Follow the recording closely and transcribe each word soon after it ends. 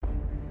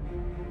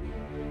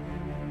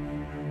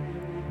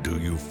Do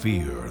you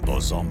fear the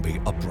zombie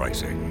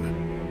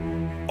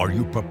uprising? Are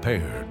you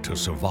prepared to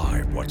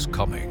survive what's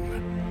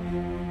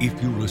coming?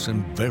 If you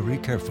listen very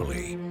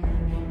carefully,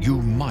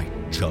 you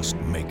might just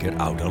make it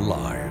out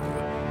alive.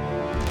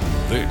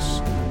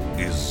 This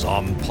is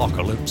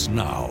Zompocalypse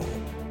Now.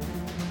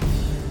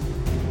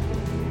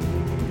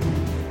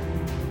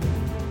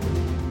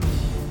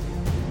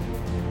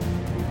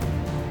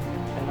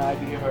 Can I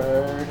be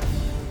heard?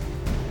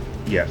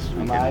 Yes,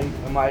 we can.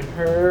 Am I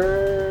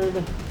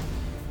heard?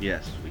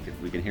 Yes,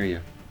 we can hear you.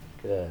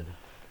 Good.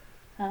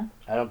 Huh?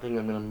 I don't think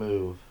I'm gonna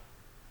move.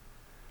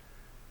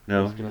 I'm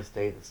No. just gonna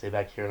stay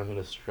back here and I'm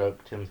gonna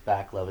stroke Tim's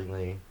back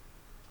lovingly.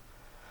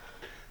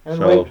 And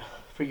So- wait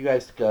for you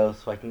guys to go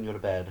so I can go to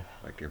bed.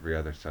 Like every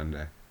other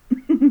Sunday.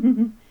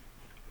 Can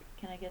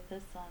I get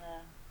this on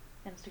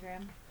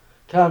Instagram?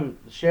 Come,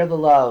 share the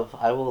love.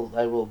 I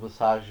will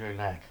massage your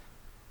neck.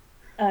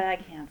 I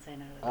can't say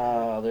no to that.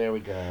 Oh, there we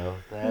go.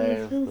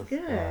 There's feels the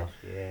good. stuff.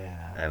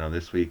 Yeah. And on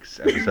this week's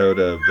episode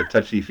of the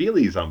Touchy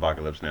Feelies on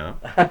Apocalypse Now.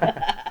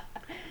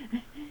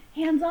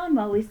 Hands on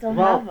while we still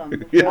Well, have them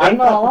before yeah. they I'm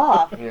fall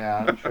not- off.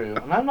 Yeah, true.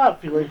 And I'm not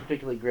feeling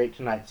particularly great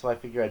tonight, so I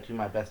figure I'd do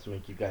my best to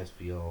make you guys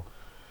feel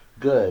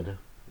good.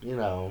 You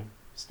know,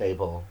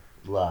 stable,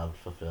 loved,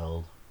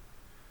 fulfilled.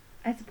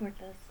 I support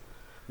this.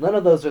 None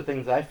of those are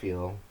things I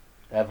feel,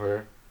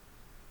 ever.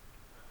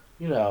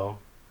 You know,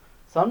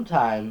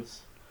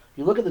 sometimes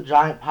you look at the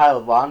giant pile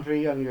of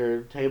laundry on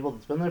your table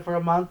that's been there for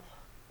a month,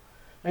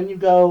 and you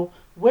go,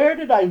 where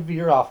did I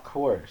veer off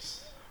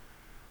course?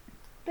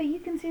 But you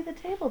can see the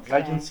table today.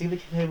 I can see the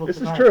table This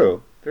is tonight.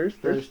 true. There's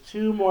There's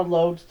two more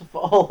loads to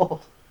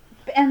fold.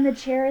 And the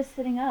chair is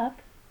sitting up.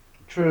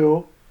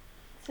 True.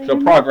 So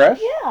you're progress.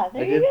 Yeah,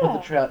 there I you did go.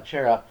 put the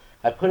chair up.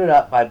 I put it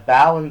up by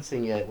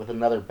balancing it with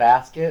another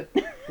basket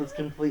that's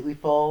completely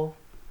full.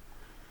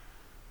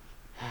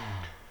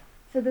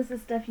 So this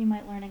is stuff you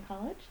might learn in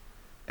college?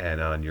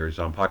 And on your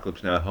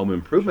Zompocalypse Now home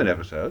improvement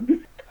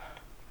episode.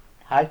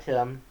 Hi,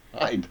 Tim.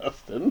 Hi,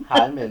 Dustin.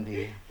 Hi,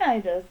 Mindy. Hi,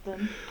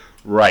 Dustin.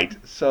 Right.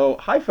 So,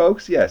 hi,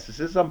 folks. Yes, this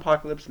is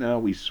Zompocalypse Now.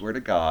 We swear to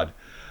God.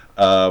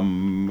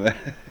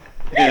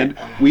 And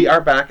we are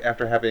back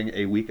after having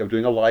a week of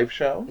doing a live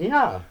show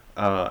Yeah.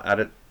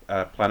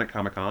 at Planet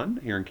Comic Con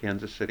here in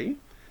Kansas City.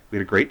 We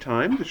had a great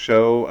time. The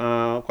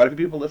show, quite a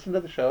few people listened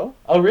to the show.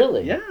 Oh,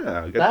 really?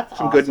 Yeah, we got That's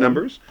some good awesome.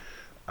 numbers.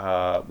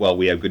 Well,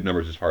 we have good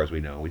numbers as far as we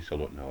know. We still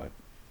don't know it.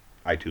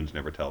 iTunes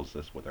never tells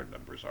us what our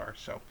numbers are,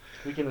 so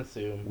We can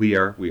assume. we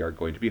are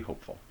going to be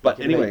hopeful. But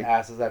We can make anyway,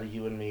 asses out of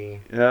you and me.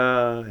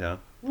 yeah.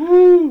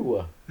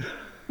 Woo!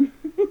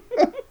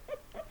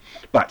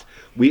 But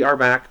we are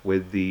back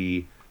with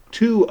the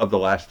 2 of the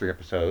last 3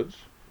 episodes.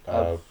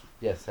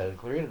 Yes, Santa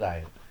Clarita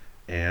Diet.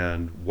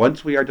 And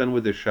once we are done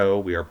with this show,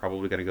 we are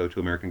probably going to go to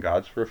American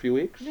Gods for a few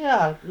weeks.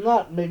 Yeah,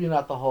 maybe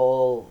not the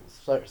whole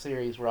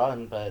series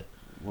run, but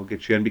We'll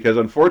get you in because,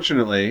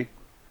 unfortunately,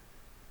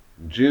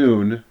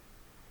 June,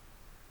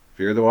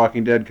 Fear the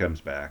Walking Dead comes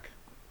back.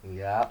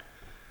 yeah.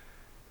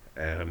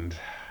 And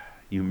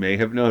you may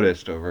have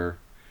noticed over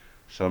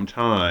some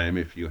time,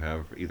 if you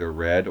have either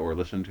read or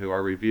listened to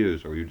our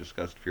reviews or you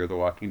discussed Fear the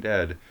Walking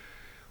Dead,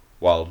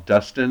 while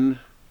Dustin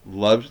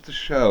loves the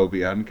show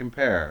beyond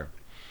compare,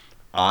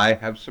 I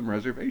have some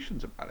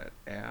reservations about it.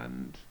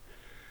 And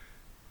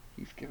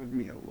he's given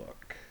me a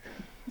look.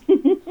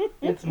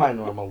 It's my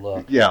normal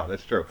look. Yeah,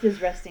 that's true. It's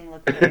his resting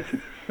look face.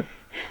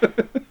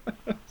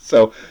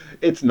 So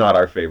it's not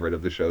our favorite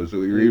of the shows that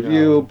we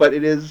review, No. but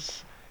it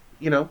is,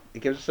 it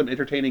gives us some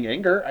entertaining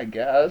anger, I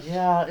guess.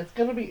 Yeah,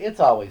 it's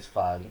always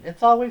fun.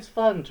 It's always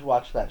fun to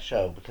watch that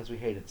show because we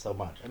hate it so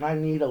much. And I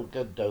need a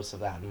good dose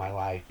of that in my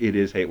life. It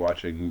is hate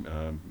watching,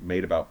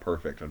 made about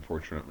perfect,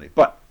 unfortunately.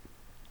 But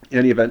in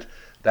any event,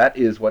 that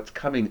is what's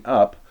coming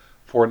up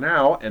for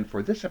now. And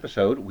for this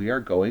episode, we are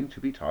going to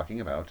be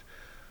talking about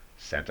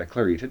Santa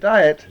Clarita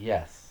Diet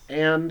Yes.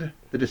 and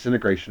the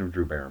disintegration of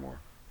Drew Barrymore.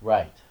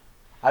 Right.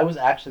 I was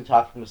actually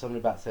talking to somebody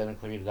about Santa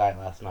Clarita Diet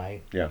last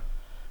night. Yeah.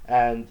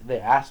 And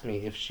they asked me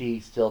if she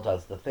still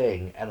does the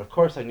thing. And of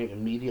course I knew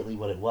immediately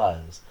what it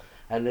was.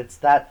 And it's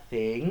that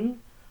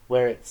thing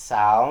where it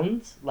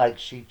sounds like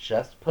she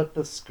just put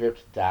the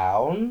script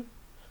down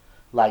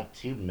like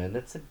 2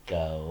 minutes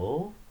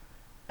ago.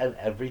 And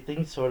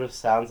everything sort of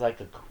sounds like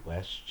a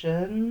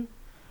question.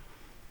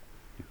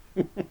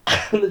 And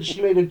then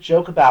she made a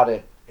joke about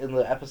it in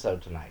the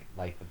episode tonight.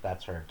 Like,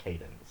 that's her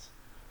cadence.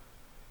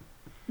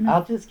 No.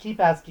 I'll just keep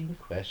asking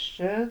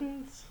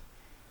questions.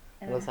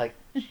 And it's like,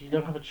 you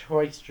don't have a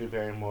choice, Drew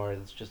Barrymore.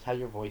 It's just how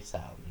your voice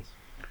sounds.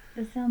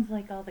 This sounds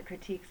like all the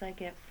critiques I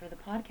get for the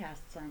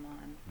podcasts I'm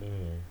on.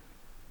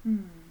 Hmm.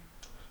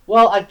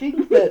 Well, I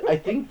think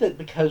that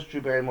because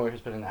Drew Barrymore has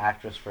been an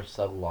actress for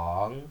so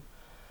long,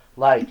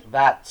 like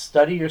that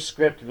study your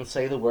script and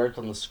say the words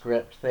on the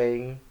script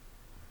thing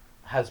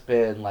has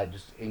been like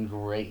just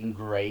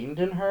ingrained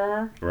in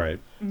her. Right.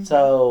 Mhm.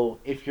 So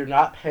if you're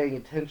not paying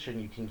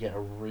attention, you can get a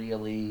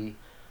really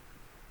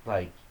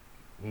like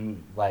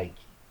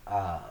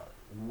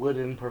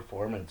wooden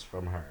performance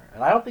from her.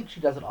 And I don't think she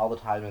does it all the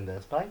time in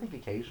this, but I think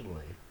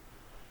occasionally.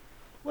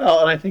 Well,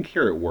 and I think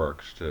here it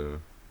works to,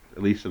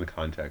 at least in the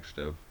context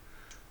of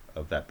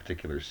that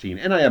particular scene.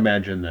 And I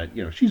imagine that,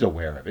 she's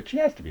aware of it. She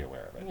has to be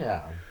aware of it.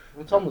 Yeah.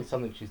 It's only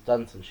something she's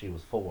done since she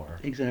was 4.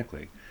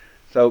 Exactly.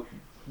 So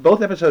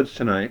both episodes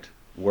tonight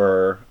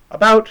were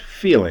about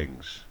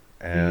feelings.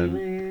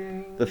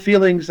 And the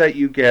feelings that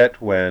you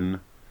get when,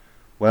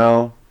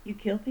 well... You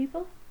kill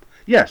people?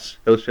 Yes,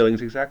 those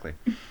feelings exactly.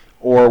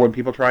 Or when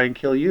people try and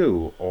kill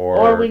you,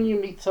 or when you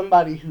meet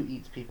somebody who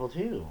eats people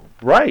too.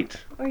 Right.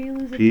 Or you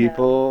lose a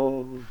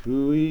People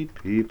who eat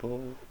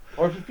people.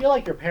 Or if you feel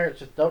like your parents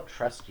just don't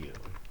trust you.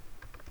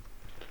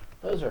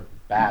 Those are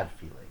bad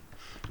feelings.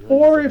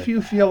 Or if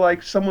you feel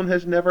like someone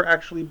has never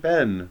actually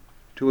been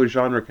to a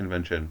genre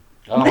convention.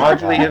 Oh,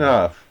 Oddly God.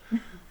 enough.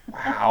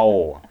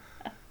 Wow.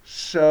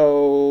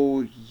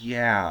 So,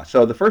 yeah.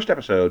 So the first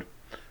episode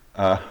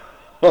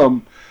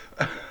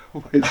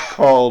is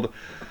called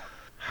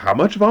How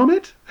Much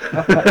Vomit?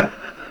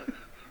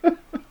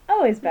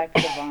 Always back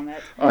to the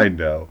vomit. I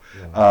know.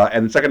 Yeah.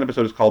 And the second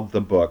episode is called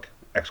The Book!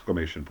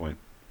 Exclamation point.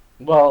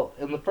 Well,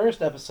 in the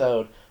first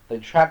episode, they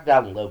track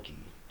down Loki.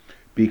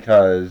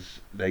 Because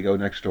they go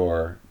next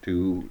door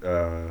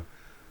to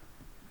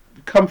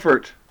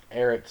comfort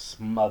Eric's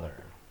mother.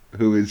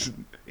 who is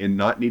in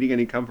not needing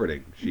any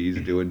comforting. She's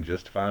doing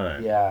just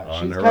fine. Yeah,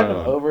 on she's her kind own.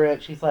 of over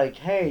it. She's like,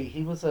 hey,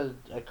 he was a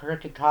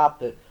crooked cop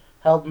that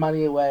held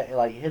money away,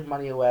 like hid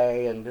money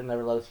away and didn't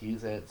ever let us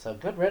use it. So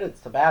good riddance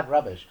to bad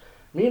rubbish.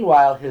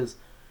 Meanwhile,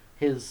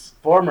 his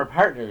former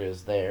partner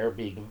is there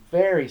being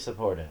very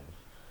supportive.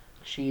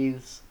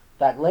 She's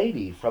that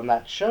lady from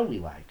that show we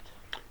liked.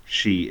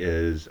 She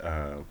is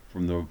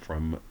from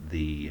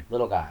the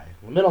Little guy.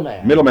 The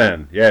middleman.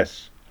 middleman.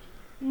 Yes,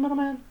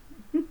 Middleman.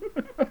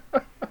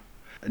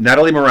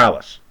 Natalie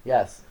Morales,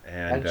 Yes.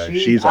 and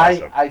she's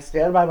awesome. I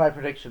stand by my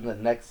prediction that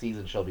next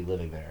season she'll be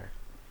living there.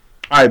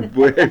 I don't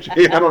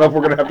know if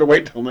we're gonna have to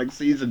wait till next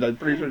season. I'm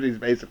pretty sure she's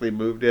basically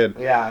moved in.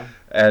 Yeah.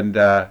 And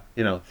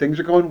things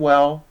are going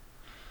well.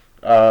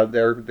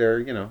 They're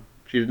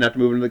she didn't have to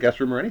move into the guest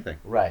room or anything.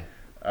 Right.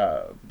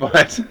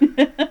 But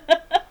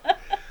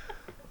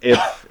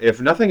if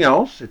nothing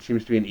else, it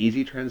seems to be an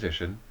easy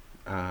transition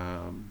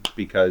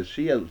because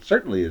she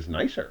certainly is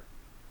nicer.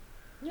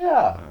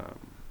 Yeah.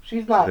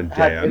 She's not than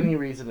had Dan. any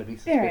reason to be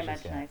suspicious Very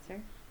much yet.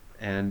 nicer.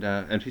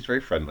 And she's very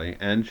friendly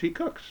and she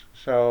cooks.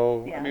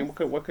 So I mean,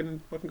 Yes. what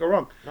can go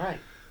wrong? Right.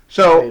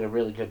 So Made a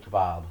really good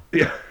kebab.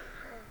 yeah.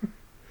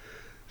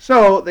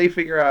 So they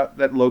figure out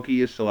that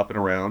Loki is still up and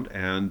around,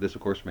 and this,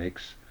 of course,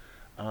 makes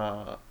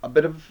a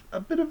bit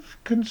of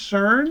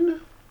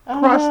concern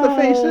across the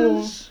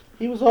faces.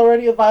 He was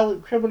already a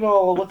violent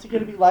criminal. What's he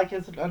going to be like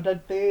as an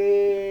undead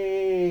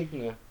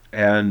thing?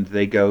 And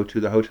they go to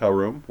the hotel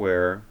room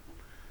where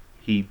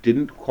he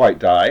didn't quite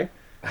die,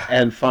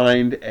 and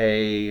find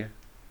a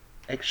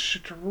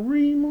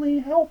extremely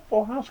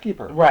helpful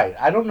housekeeper. Right.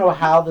 I don't know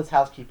how this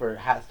housekeeper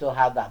still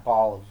had that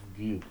ball of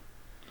goop.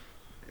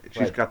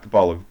 She's Right. got the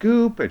ball of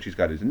goop, and she's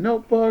got his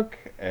notebook,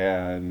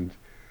 and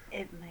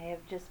It may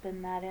have just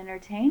been that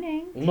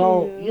entertaining.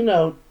 Well,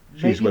 to-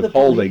 she's maybe the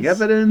withholding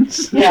police-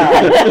 evidence.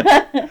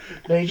 Yeah.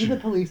 Maybe the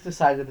police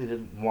decided they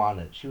didn't want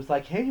it. She was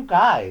like, hey, you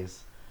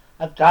guys,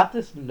 I've got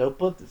this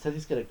notebook that says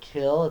he's going to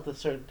kill at a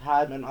certain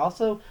time, and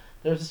also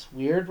there's this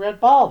weird red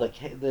ball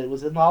that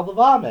was in all the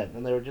vomit.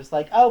 And they were just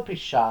like, oh,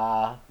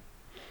 pshaw.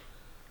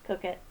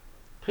 Cook it.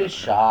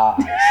 Pshaw,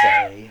 I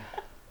say.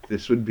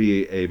 This would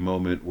be a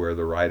moment where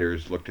the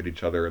writers looked at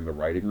each other in the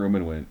writing room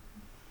and went,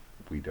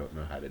 we don't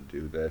know how to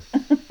do this,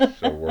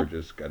 so we're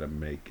just going to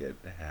make it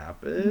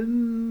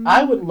happen.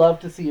 I would love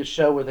to see a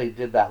show where they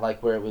did that,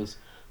 like where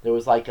there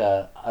was like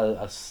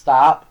a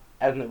stop,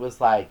 and it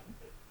was like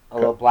a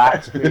little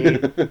black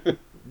screen.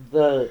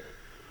 The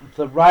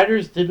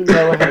writers didn't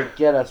know how to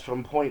get us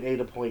from point A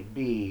to point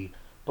B,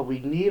 but we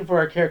need for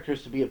our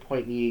characters to be at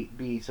point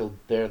B, so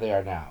there they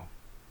are now.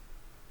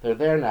 They're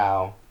there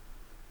now.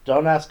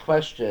 Don't ask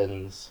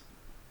questions.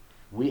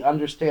 We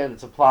understand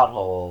it's a plot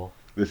hole.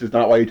 This is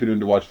not why you tune in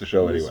to watch the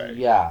show anyway.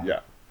 Yeah. Yeah.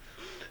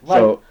 Like,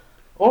 So,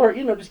 or,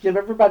 just give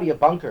everybody a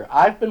bunker.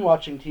 I've been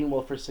watching Teen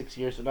Wolf for 6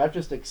 years, and I've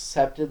just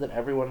accepted that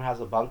everyone has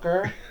a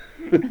bunker.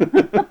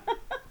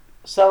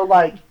 So,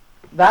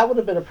 that would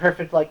have been a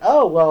perfect,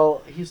 oh,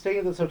 well, he's staying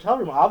in this hotel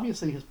room.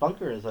 Obviously, his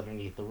bunker is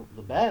underneath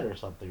the bed or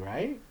something,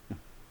 right?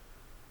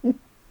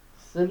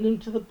 Send him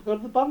to go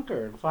to the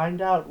bunker and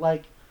find out,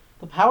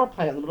 the power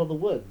plant in the middle of the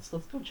woods.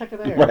 Let's go check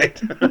it there.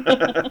 right.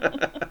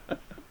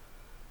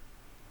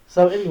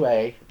 So,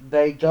 anyway,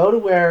 they go to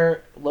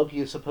where Loki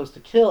is supposed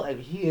to kill, and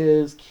he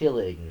is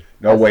killing.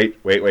 No, wait.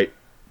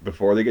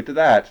 Before they get to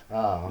that,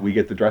 Oh. we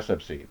get the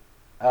dress-up scene.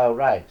 Oh,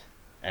 right.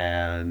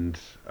 And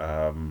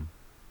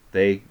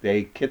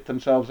they kit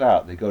themselves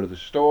out. They go to the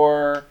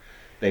store,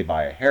 they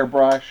buy a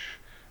hairbrush,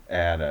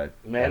 and a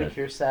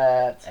Manicure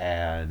set.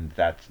 and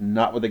that's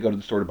not what they go to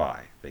the store to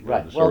buy. They go to Right.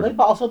 the Well, store they've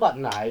also bought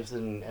knives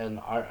and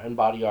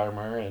body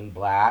armor and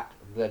black.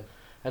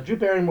 And Drew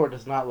Barrymore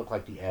does not look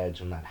like the Edge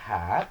in that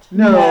hat.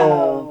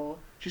 No.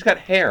 She's got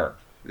hair.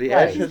 The Right.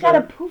 Edge She's has got a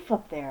a- poof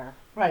up there.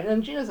 Right,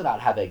 and she does not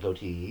have a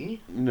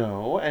goatee.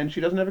 No, and she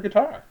doesn't have a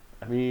guitar.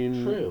 I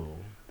mean, True.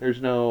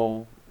 there's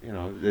no, you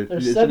know,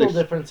 There's several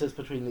differences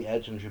between the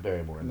Edge and Drew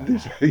Barrymore in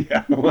that.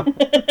 Yeah.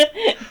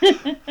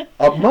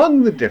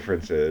 Among the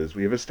differences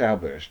we have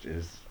established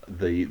is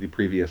the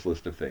previous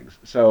list of things.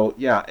 So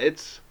yeah,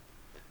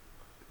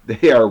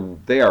 they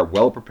are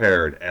well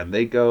prepared, and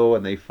they go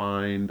and they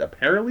find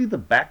apparently the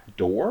back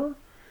door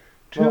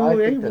to Well, I a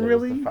think that it was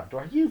really the front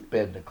door. You've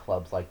been to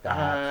clubs like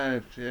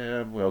that.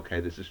 yeah, well, okay,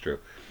 this is true,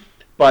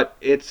 but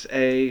it's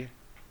a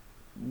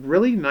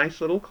really nice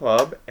little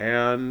club,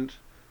 and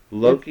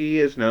Loki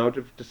is now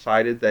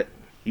decided that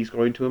he's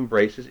going to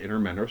embrace his inner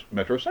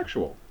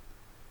metrosexual.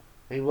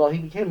 Well, he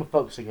became a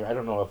folk singer. I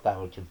don't know if that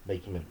would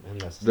make him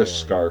unnecessary. The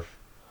scarf.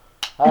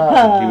 He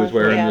Ah, was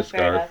wearing Yeah, the fair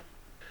scarf. enough.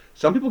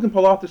 Some people can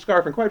pull off the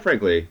scarf, and quite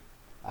frankly,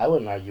 I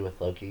wouldn't argue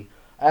with Loki.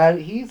 And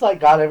he's like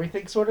got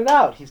everything sorted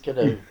out. He's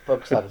gonna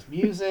focus on his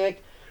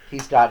music.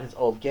 He's got his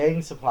old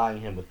gang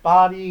supplying him with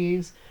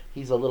bodies.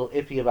 He's a little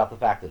iffy about the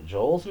fact that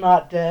Joel's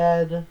not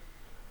dead.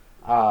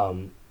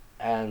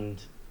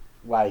 And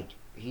like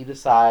he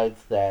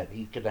decides that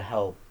he's gonna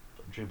help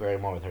Drew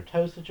Barrymore with her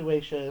toe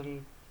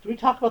situation. Did we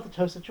talk about the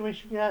toe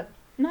situation yet?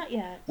 Not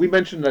yet. we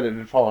mentioned that it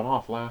had fallen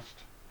off last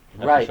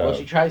Right. Well,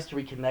 episode. she tries to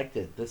reconnect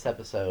it this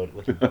episode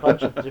with a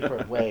bunch of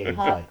different ways.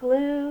 Hot like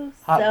glue,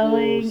 hot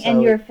glue, sewing,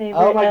 and your favorite.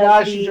 Oh my of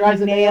gosh, the she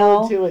drives a nail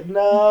nail into it.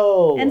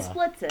 No. and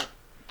splits it.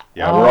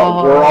 Yeah, we're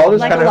all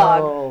just Like kind a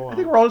of. log. I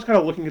think we're all just kind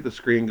of looking at the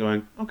screen,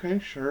 going, "Okay,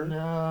 sure,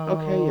 No.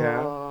 okay,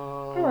 yeah,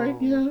 all right,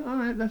 yeah, all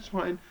right, that's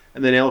fine."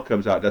 And then nail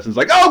comes out. Dustin's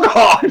like, "Oh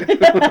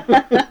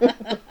God!"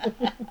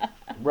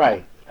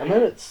 Right. And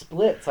then it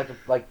splits like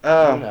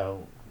Oh. you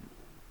know,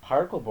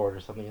 particle board or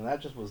something, and that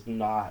just was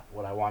not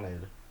what I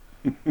wanted.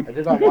 I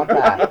did not want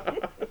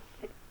that.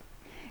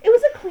 It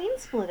was a clean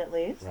split, at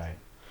least. Right.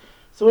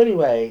 So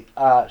anyway,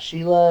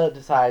 Sheila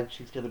decides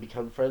she's going to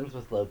become friends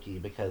with Loki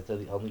because they're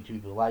the only two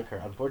people like her.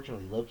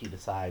 Unfortunately, Loki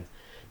decides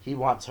he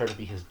wants her to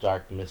be his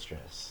dark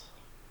mistress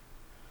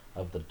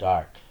of the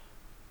dark.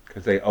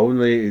 Because they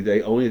only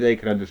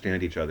can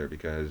understand each other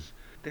because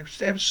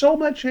they have so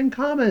much in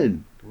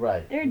common.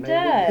 Right. They're Maybe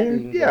dead.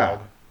 being Yeah. dead.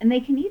 And they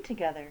can eat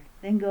together,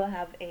 then go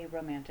have a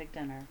romantic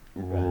dinner.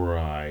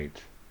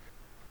 Right.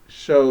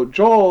 So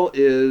Joel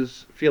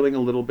is feeling a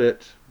little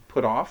bit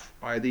put off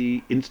by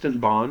the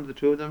instant bond the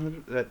two of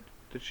them that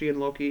she and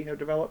Loki have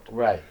developed.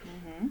 Right.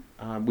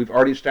 Mm-hmm. We've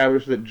already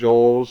established that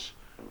Joel's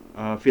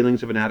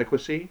feelings of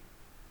inadequacy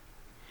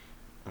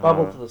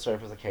Bubble uh, to the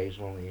surface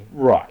occasionally.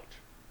 right,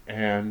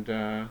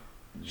 and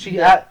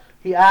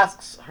He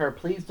asks her,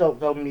 "Please don't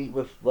go meet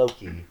with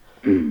Loki,"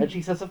 and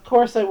she says, "Of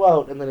course I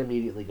won't," and then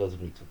immediately goes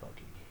and meets with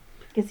Loki.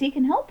 Because he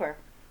can help her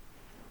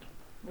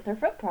with her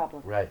foot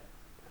problem. Right.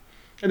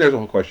 and there's a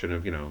whole question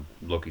of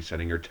Loki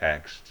sending her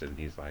texts, and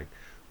he's like,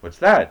 "What's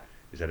that?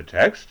 Is that a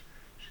text?"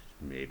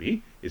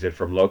 Maybe. Is it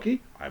from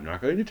Loki? I'm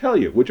not going to tell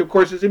you. Which, of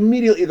course, is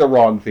immediately the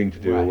wrong thing to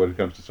do Right. when it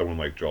comes to someone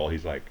like Joel.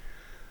 He's like,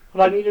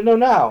 But I need to know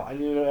now. I need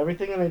to know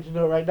everything, and I need to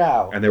know right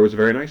now. and there was a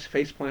very nice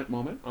faceplant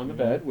moment on the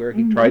bed where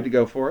he tried to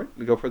go for it,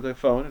 to go for the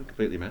phone, and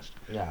completely missed.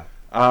 Yeah.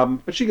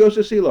 But she goes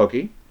to see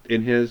Loki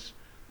in his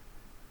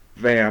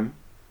van.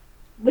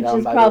 Which Down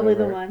is by the probably the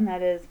river. one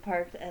that is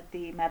parked at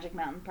the Magic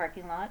Mountain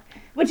parking lot.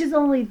 Which is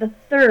only the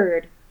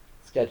third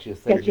Sketchiest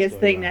thing. that's sketchiest going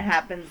thing on. that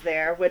happens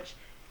there, which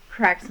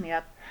cracks me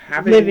up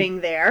Having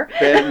living there.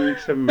 been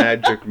to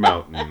Magic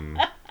Mountain,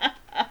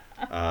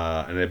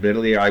 and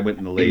admittedly, I went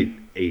in the late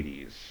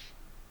 '80s.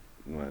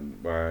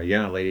 Late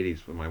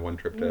 '80s with my one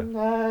trip to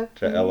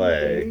LA.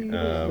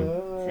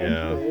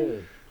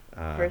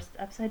 Uh, First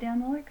upside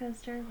down roller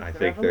coaster. Was I the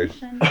think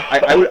Revolution.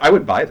 I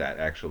would buy that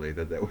actually.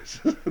 That was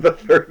the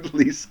third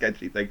least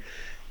sketchy thing.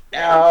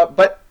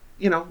 But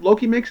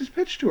Loki makes his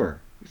pitch to her.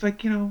 He's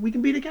like, we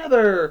can be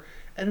together,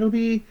 and we'll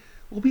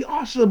be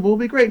awesome. We'll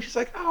be great. She's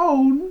like,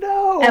 oh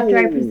no. After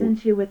I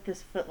present you with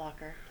this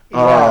footlocker.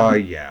 Oh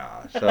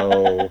yeah.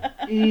 So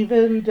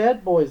Even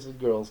dead boys and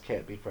girls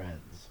can't be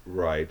friends.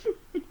 right.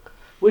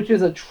 Which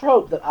is a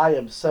trope that I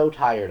am so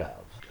tired of.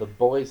 The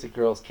boys and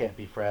girls can't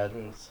be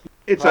friends.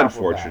 It's Problematic.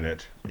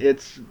 unfortunate.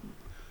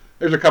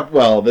 There's a couple.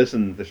 Well, there's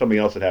something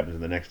else that happens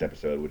in the next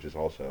episode, which is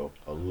also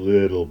a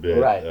little bit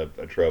Right. of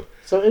a trope.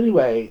 So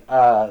anyway,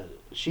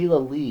 Sheila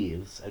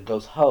leaves and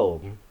goes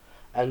home,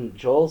 and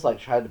Joel's like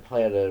trying to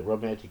plan a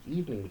romantic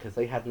evening because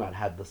they have not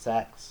had the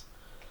sex,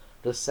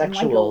 the In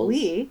sexuals like a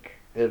week.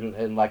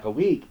 in like a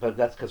week, but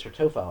that's because her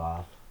toe fell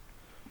off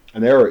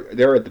And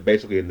they're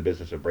basically in the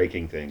business of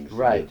breaking things.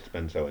 Right. It's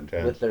been so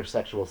intense. with their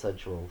sexual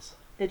sensuals.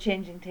 The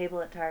changing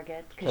table at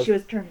Target. Because Cause- she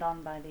was turned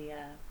on by the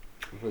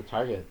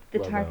Target.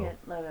 logo. Target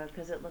logo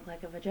because it looked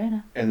like a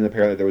vagina. And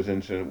apparently there was an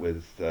incident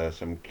with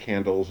some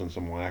candles and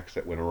some wax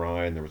that went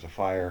awry, and there was a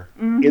fire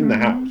Mhm. in the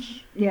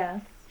house.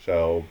 Yes.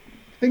 So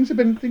things have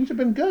been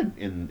good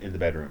in the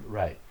bedroom.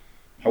 Right.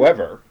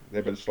 However,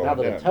 they've been Now slowing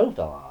that down. a toe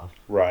fell off.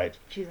 Right.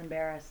 She's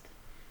embarrassed.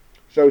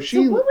 So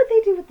So what would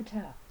they do with the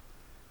toe?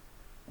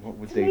 what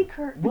would To they? make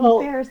her Well,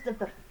 embarrassed of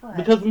the foot.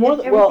 because more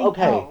and than- well,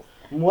 everything okay. else.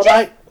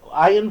 What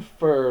I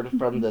inferred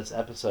from this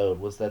episode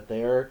was that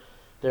their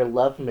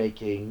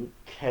lovemaking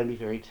can be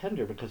very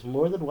tender because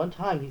more than one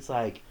time he's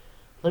like,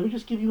 let me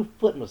just give you a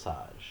foot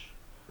massage.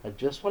 I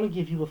just want to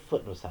give you a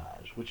foot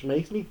massage, which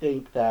makes me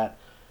think that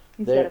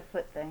He's There- got a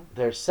foot thing.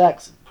 their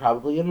sex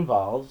probably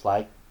involves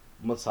like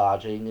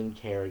massaging and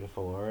caring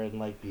for and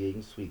like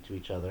being sweet to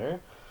each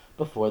other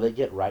before they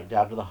get right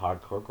down to the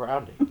hardcore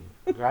grinding.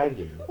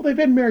 Well, they've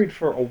been married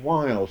for a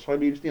while, so I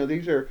mean,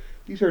 these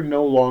are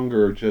no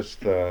longer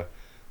just the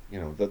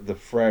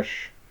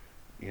fresh,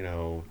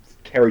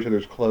 tear each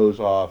other's clothes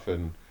off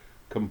and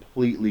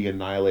completely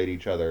annihilate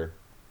each other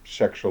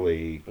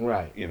sexually.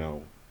 Right.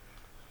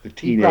 The He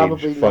teenage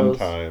probably fun knows-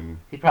 time.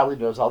 He probably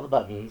knows all the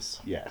buttons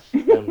Yes.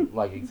 and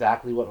like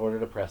exactly what order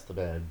to press them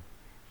in.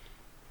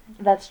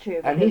 That's true.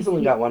 And he's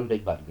only got one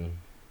big button.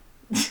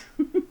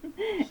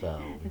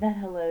 So That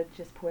hello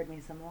just poured me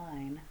some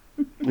wine.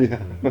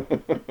 Yeah.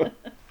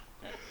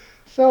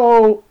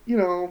 So,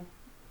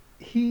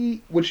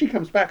 when she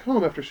comes back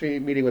home after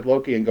meeting with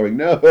Loki and going,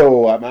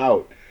 "No, I'm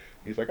out,"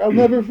 he's like, "I'll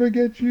never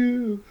forget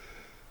you."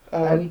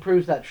 and he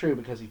proves that true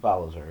because he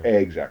follows her.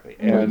 Exactly.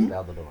 Breaks And,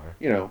 down the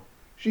door.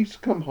 she's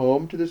come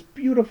home to this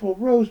beautiful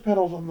rose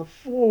petals on the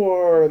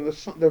floor and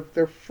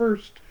their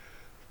first,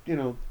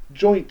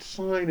 joint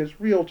sign as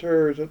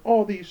realtors and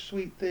all these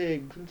sweet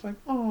things. And it's like,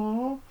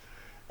 aw.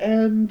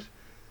 And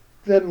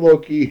then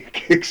Loki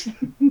kicks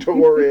the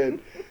door in,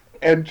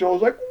 and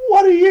Joel's like,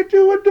 "What are you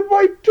doing to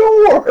my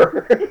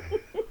door?"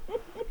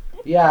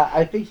 Yeah,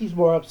 I think he's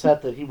more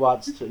upset that he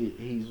broke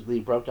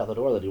down the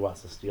door that he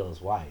wants to steal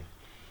his wife.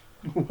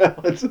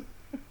 Well,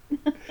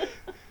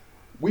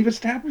 we've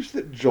established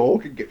that Joel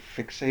can get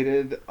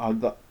fixated on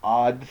the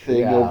odd thing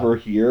Yeah. over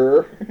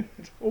here.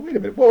 Oh, wait a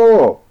minute.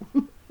 Whoa.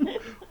 What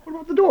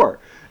about the door?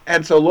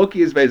 And so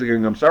Loki is basically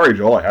going, "I'm sorry,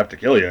 Joel, I have to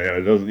kill you.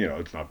 It doesn't,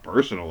 it's not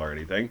personal or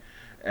anything.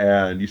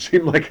 And you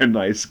seem like a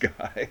nice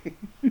guy."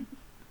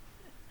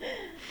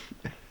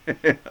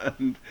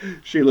 And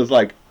Sheila's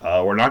like,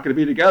 "We're not going to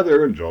be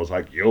together." And Joel's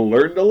like, "You'll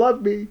learn to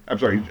love me." I'm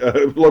sorry,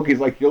 Loki's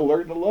like, "You'll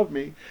learn to love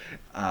me."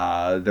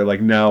 They're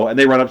like, "No." And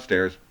they run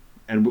upstairs.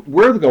 And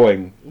we're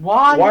going,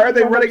 Why "Why did are you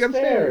they run running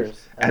upstairs?"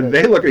 upstairs? And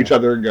they look at each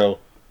other and go,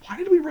 "Why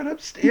did we run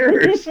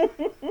upstairs?"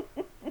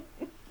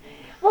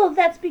 Well,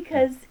 that's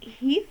because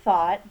he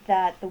thought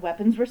that the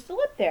weapons were still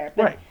up there.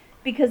 But Right.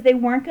 because they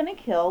weren't going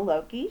to kill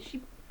Loki,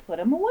 she put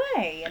him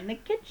away in the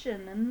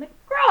kitchen and the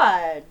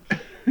garage.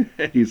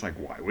 And he's like,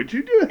 "Why would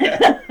you do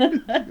that?" She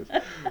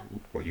goes,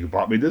 "Well, you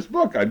bought me this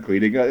book on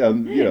cleaning,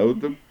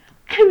 the..."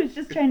 I was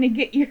just trying to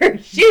get your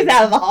shoes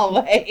out of the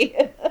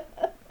hallway.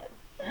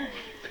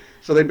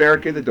 So they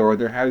barricade the door,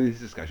 they're having these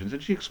discussions,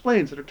 and she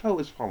explains that her toe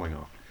is falling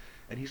off.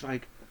 And he's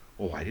like,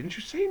 "Well, why didn't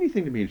you say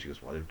anything to me?" And she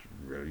goes, "Well,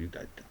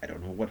 I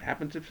don't know what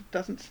happens if it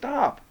doesn't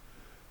stop.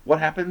 What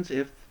happens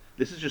if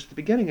this is just the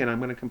beginning and I'm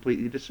going to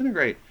completely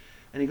disintegrate?"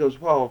 And he goes,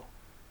 "Well,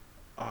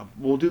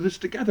 we'll do this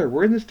together.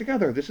 We're in this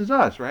together. This is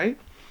us, right?"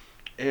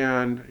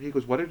 And he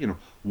goes, what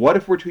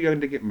if we're too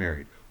young to get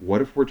married? What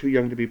if we're too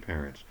young to be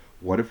parents?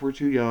 What if we're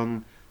too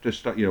young to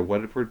start,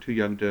 what if we're too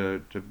young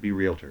to be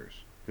realtors?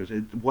 Because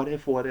what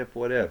if,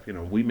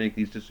 we make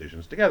these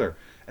decisions together.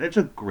 And it's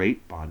a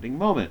great bonding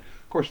moment.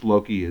 Of course,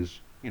 Loki is,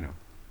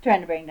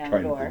 Trying to bring down the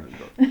trying to door. open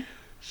the door.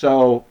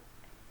 So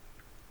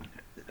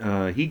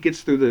he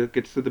gets through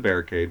the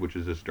barricade, which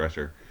is this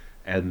dresser,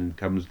 and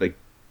comes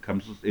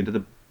into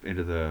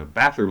the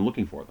bathroom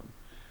looking for them.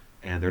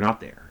 And they're not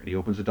there. And he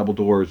opens the double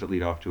doors that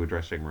lead off to a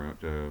dressing room,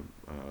 to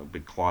a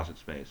big closet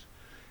space.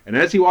 And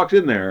as he walks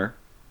in there,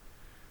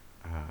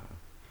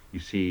 you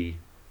see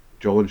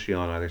Joel and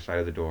Sheila on either side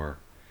of the door,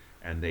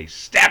 and they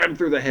stab him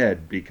through the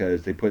head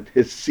because they put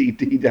his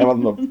CD down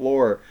on the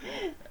floor,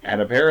 and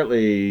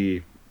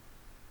apparently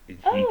he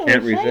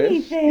can't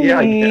resist. Thing. Yeah,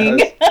 I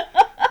guess.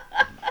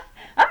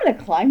 I'm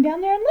gonna climb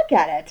down there and look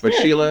at it. But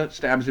Sheila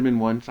stabs him in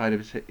one side of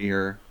his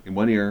ear,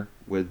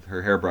 with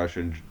her hairbrush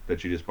that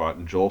she just bought,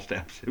 and Joel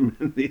stabs him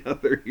in the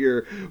other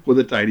ear with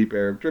a tiny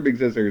pair of trimming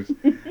scissors,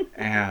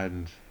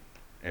 and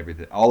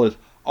everything. All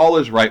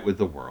is right with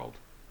the world.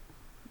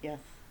 Yes.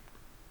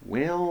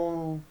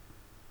 Well,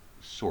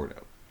 sort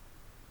of,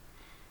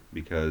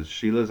 because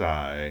Sheila's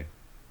eye,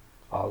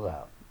 Falls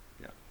out.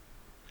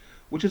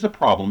 which is a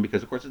problem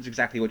because, of course, it's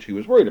exactly what she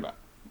was worried about.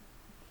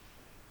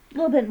 A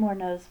little bit more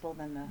noticeable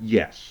than the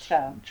Yes.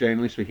 toe.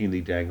 Generally speaking,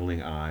 the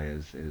dangling eye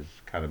is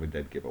kind of a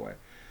dead giveaway.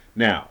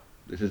 Now,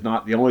 this is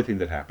not the only thing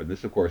that happened.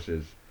 This, of course,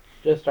 is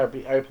Just our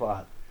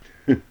plot.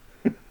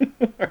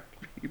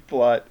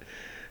 plot.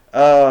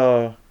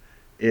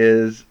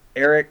 Is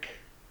Eric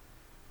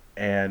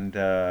and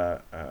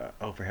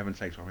for heaven's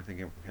sakes, what am I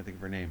thinking? I can't think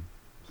of her name.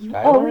 You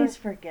Skylar? always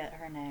forget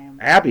her name.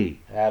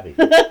 Abby. Abby.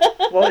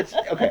 Well, it's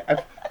okay.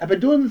 I've been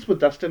doing this with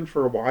Dustin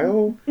for a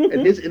while,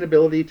 and his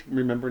inability to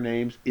remember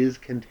names is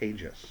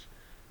contagious.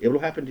 It will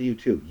happen to you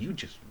too. You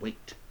just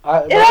wait.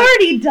 It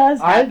already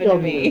does I happen to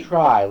don't me. even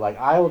try. Like,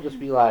 I will just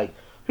be like,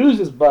 "Who's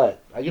his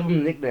butt?" I give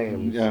him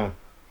nicknames. Yeah,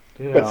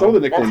 You but some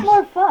of the That's nicknames,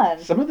 more fun.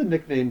 some of the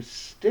nicknames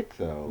stick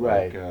though,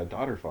 Right. like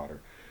daughter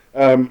fodder.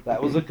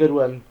 That was a good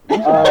one. I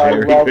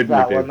Very loved good that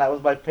nickname. one. That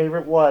was my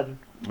favorite one.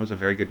 It was a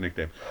very good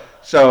nickname.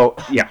 So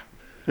yeah,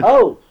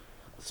 Oh,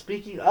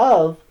 speaking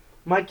of,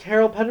 My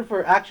Carol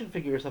Pettifer action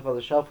figures up on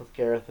the shelf with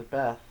Gareth and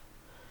Beth.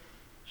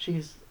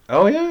 She's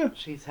Oh yeah.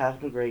 She's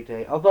having a great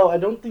day. Although I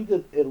don't think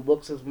that it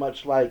looks as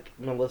much like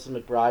Melissa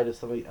McBride as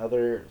some of the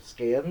other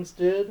scans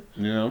did.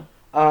 Yeah.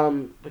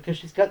 Because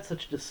she's got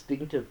such a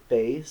distinctive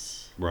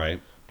face.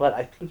 Right. But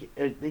I think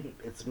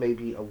it's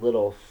maybe a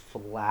little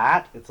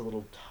flat. It's a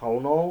little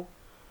tonal,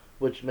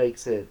 which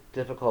makes it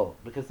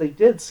difficult. Because they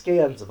did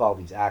scans of all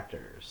these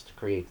actors to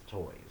create the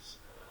toys.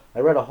 I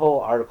read a whole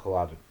article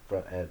on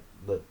it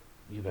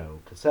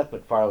because Seth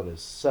MacFarlane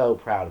is so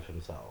proud of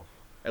himself.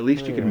 At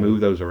least you can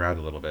move those around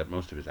a little bit.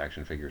 Most of his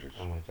action figures are.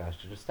 Oh my gosh,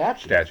 they're just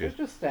statues. Statues.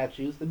 They're just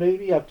statues. They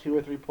maybe have 2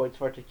 or 3 points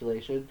of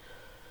articulation.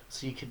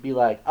 So you could be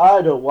like,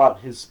 I don't want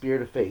his spear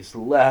to face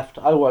left.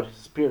 I want his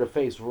spear to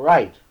face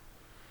right.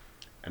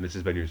 And this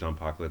has been your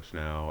Zompocalypse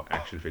Now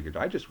Action Figure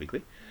Digest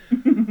Weekly.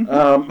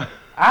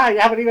 I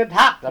haven't even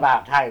talked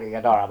about Tiny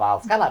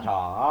Adorable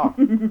Skeletor.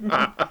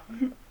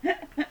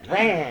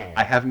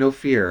 I have no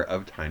fear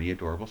of Tiny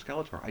Adorable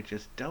Skeletor. I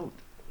just don't.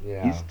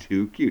 Yeah. He's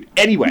too cute.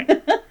 Anyway,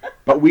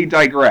 but we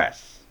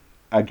digress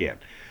again.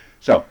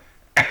 So,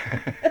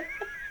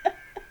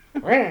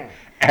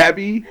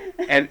 Abby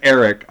and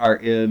Eric are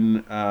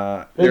in.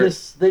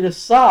 They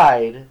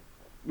decide,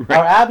 or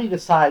Abby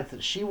decides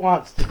that she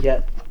wants to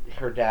get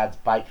her dad's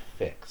bike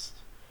fixed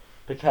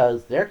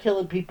because they're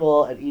killing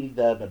people and eating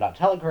them and not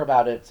telling her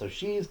about it. So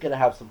she's gonna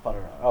have some fun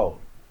on her own.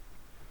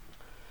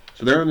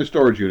 So they're in the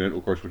storage unit,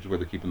 of course, which is where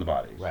they're keeping the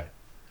bodies. Right.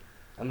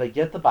 And they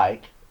get the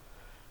bike,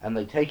 and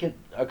they take it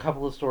a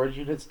couple of storage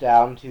units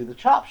down to the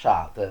chop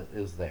shop that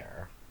is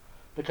there.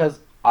 Because,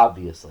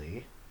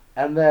 obviously.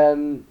 And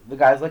then the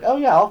guy's like, oh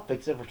yeah, I'll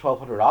fix it for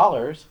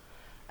 $1,200.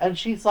 And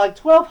she's like,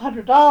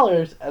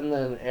 $1,200? And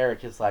then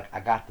Eric is like, I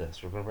got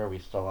this. Remember we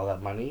stole all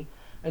that money?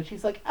 And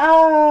she's like,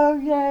 oh,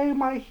 yay,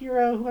 my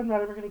hero who I'm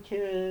not ever going to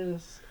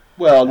kiss.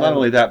 Well, not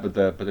only that, but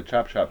the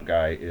chop shop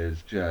guy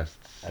is just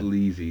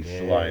sleazy,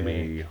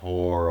 slimy,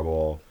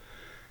 horrible.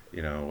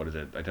 You know, what is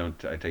it? I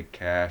take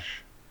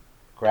cash.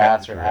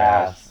 Grass or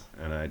ass.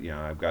 And I've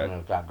And got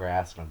I've got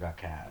grass and I've got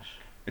cash.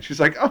 And she's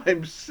like,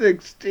 I'm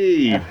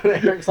 16. And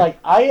Eric's like,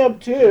 I am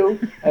too.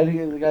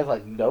 And the guy's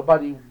like,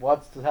 nobody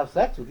wants to have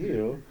sex with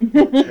you.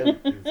 And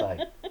he's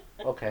like,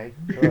 okay,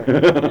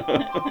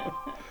 sure.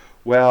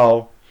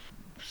 Well,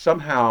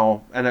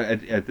 somehow, and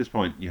at this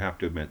point, you have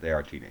to admit they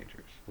are teenagers.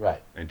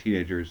 Right. And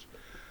teenagers,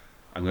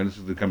 this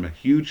is become a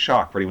huge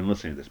shock for anyone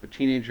listening to this, but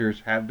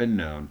teenagers have been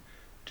known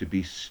to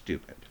be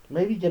stupid.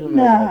 Maybe get in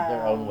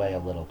their own way a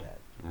little bit.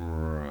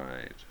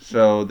 Right.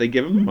 So they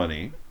give him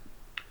money,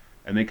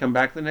 and they come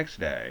back the next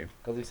day.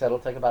 Because he said it'll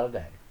take about a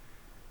day.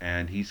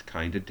 And he's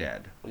kind of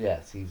dead.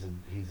 Yes, he's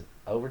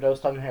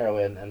overdosed on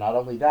heroin, and not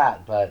only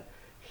that, but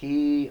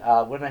he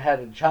went ahead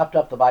and chopped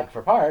up the bike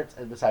for parts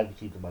and decided to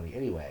keep the money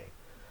anyway.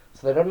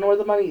 So they don't know where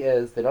the money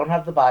is. They don't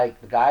have the bike.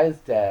 The guy is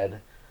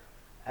dead.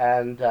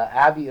 And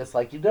Abby is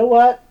like, you know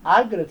what?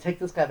 I'm going to take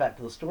this guy back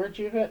to the storage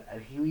unit,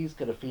 and he's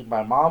going to feed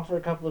my mom for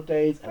a couple of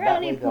days, and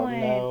that way they'll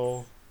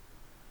know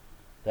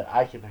that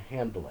I can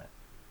handle it.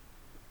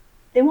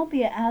 They won't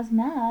be as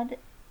mad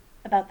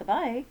about the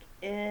bike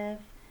if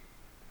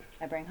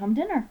I bring home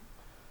dinner.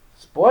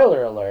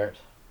 Spoiler alert,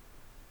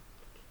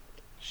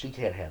 she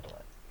can't handle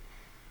it.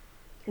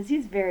 Because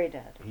he's very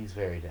dead. He's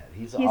very dead.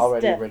 He's He's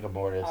already stiff rigor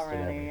mortis and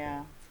already, everything.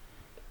 yeah.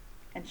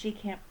 And she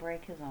can't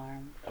break his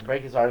arm.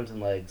 Break his arms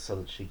and legs so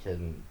that she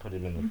can put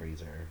him in the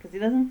freezer. Because he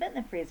doesn't fit in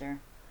the freezer.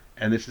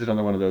 And this is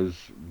another one of those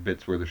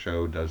bits where the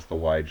show does the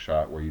wide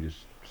shot where you just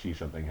see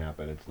something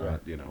happen. It's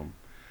not,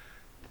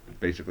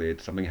 basically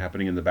it's something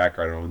happening in the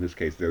background. Or in this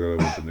case, they're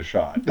the ones in the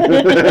shot.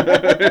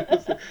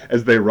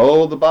 As they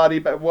roll the body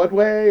back one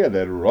way and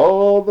then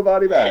roll the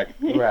body back.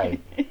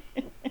 Right.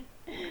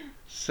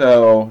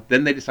 So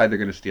then they decide they're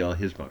going to steal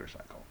his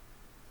motorcycle.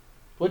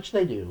 Which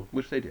they do.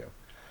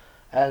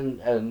 And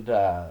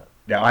Now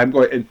I'm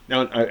going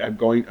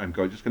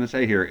just going to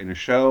say here, in a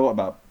show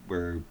about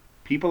where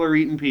people are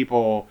eating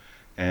people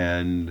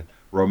and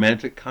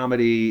romantic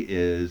comedy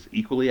is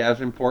equally as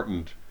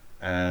important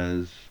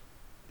as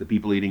the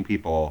people eating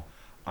people,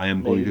 I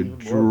am going to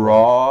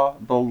draw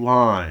the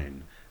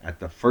line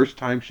at the first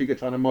time she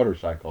gets on a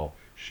motorcycle,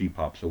 she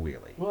pops a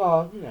wheelie.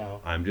 Well,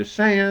 I'm just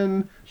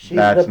saying she's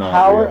that's the not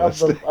power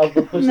realistic. of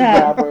the pussy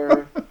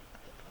grabber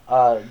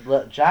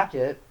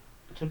jacket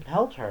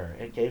compelled her.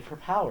 It gave her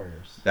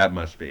powers. That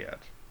must be it.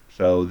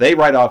 So they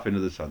ride off into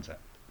the sunset,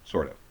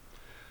 sort of.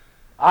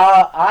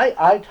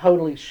 I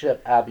totally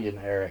ship Abby and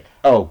Eric.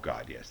 Oh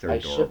God, yes, they're I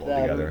adorable ship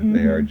them. together. Mm-hmm.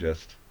 They are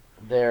just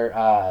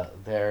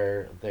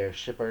Their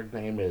shipper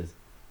name is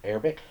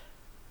Arabic.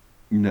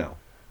 no,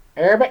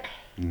 Arabic.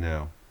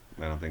 no,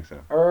 I don't think so.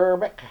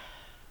 Arabic.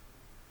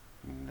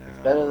 No, It's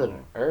better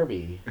than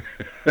Irby.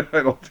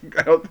 I don't think.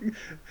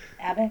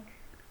 Abic.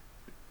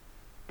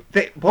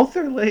 Both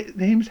their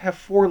names have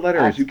 4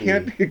 letters. You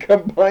Axby. can't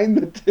combine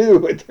the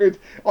two.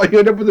 You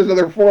end up with this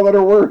other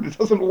 4-letter word. It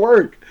doesn't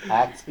work.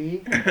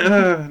 Axby.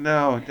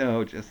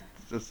 No, just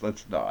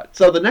let's not.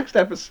 So the next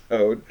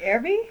episode,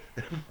 Airby?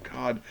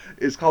 God,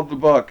 is called The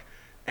Book,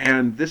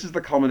 and this is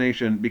the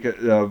culmination because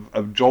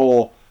of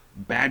Joel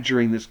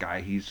badgering this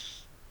guy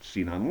he's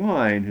seen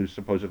online who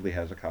supposedly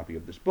has a copy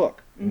of this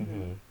book,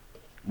 Mm-hmm.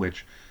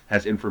 which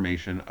has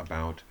information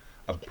about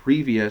a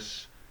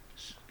previous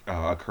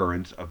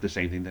occurrence of the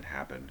same thing that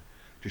happened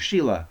to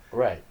Sheila.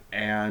 Right.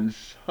 And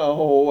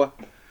so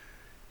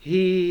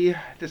he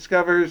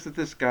discovers that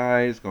this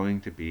guy is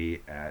going to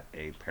be at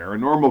a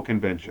paranormal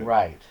convention.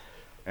 Right.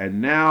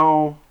 And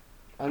now,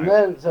 And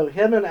then, so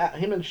him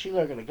and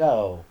Sheila are gonna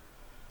go,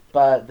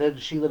 but then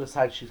Sheila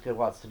decides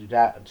wants to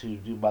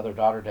do Mother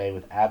Daughter Day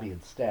with Abby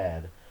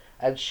instead,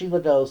 and Sheila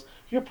goes,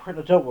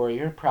 Don't worry,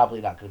 you're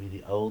probably not gonna be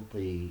the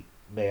only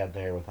man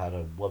there without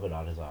a woman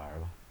on his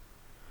arm."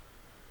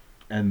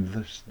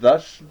 and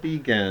thus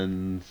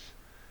begins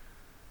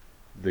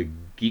the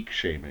geek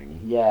shaming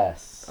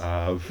Yes.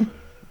 of.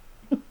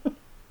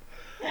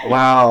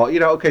 Wow,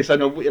 okay, so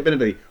no,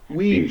 admittedly,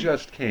 we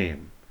just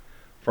came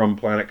from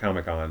Planet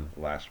Comic Con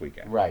last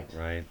weekend. Right.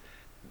 Right?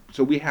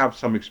 So we have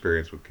some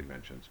experience with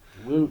conventions.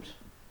 Woot.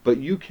 But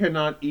you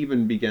cannot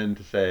even begin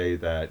to say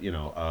that,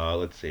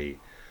 let's see,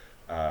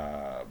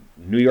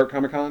 New York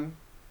Comic Con,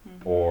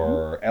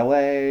 or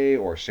LA,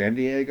 or San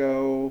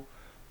Diego,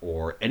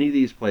 or any of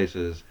these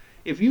places.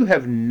 If you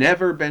have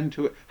never been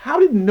to it, how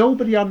did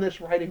nobody on this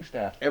writing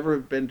staff ever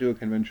have been to a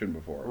convention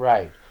before?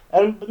 Right.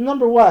 And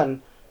number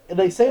one,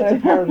 they say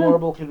it's a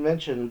paranormal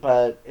convention,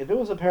 but if it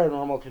was a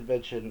paranormal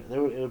convention, it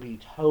would be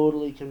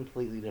totally,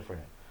 completely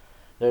different.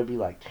 There would be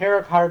like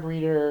tarot card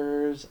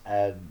readers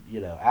and,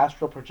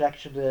 astral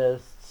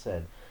projectionists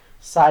and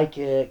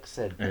psychics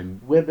and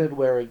women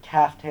wearing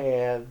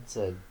caftans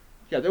and...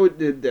 Yeah,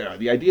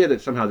 the idea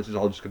that somehow this is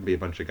all just going to be a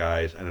bunch of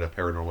guys and at a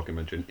paranormal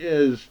convention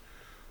is...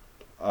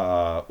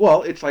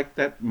 it's like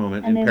that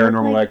moment in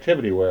Paranormal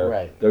Activity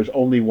where there's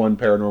only one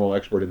paranormal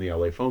expert in the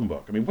LA phone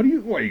book. I mean, what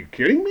are you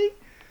kidding me?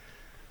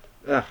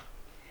 Ugh.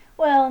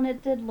 Well, and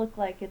it did look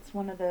like it's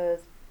one of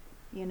those,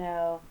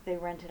 they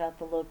rented out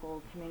the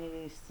local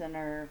community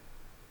center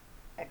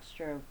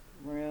extra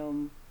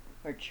room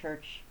or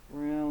church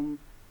room.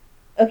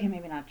 Okay,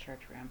 maybe not church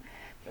room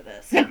for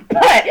this, but,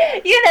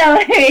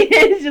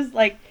 it's just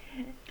like...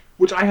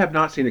 Which I have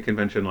not seen a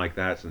convention like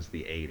that since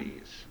the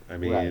 80s. I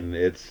mean,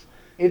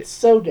 It's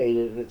so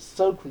dated and it's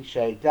so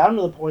cliche, down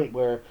to the point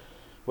where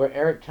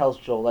Eric tells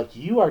Joel,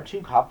 you are too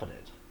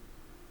confident.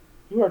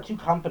 You are too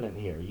confident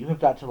here. You have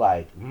got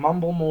to,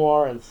 mumble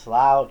more and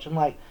slouch.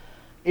 And,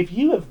 if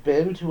you have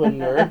been to a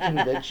nerd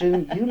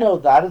convention,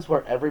 that is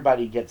where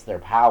everybody gets their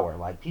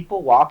power.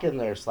 People walk in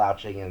there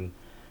slouching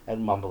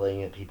and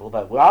mumbling at people,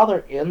 but while they're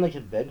in the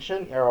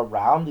convention or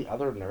around the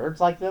other nerds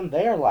like them,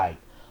 they are,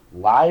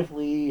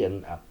 lively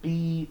and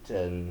upbeat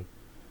and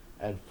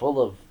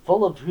full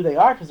of who they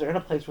are because they're in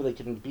a place where they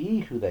can be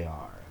who they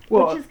are.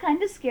 Which is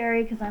kind of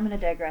scary because I'm going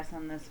to digress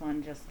on this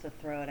one just to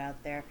throw it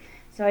out there.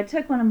 So I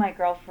took one of my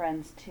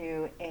girlfriends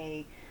to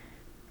a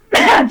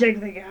Magic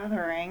the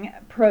Gathering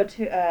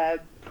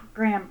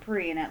Grand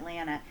Prix in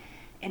Atlanta,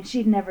 and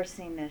she'd never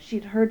seen this.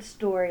 She'd heard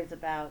stories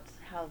about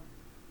how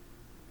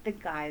the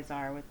guys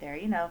are with their,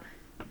 not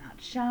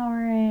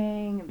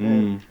showering,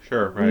 the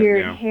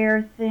weird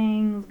hair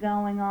things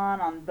going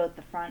on both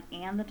the front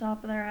and the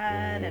top of their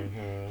head,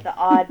 and the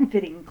odd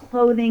fitting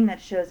clothing that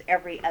shows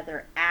every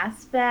other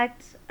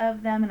aspect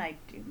of them, and I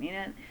do mean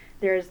it.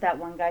 There's that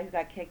one guy who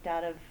got kicked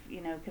out of,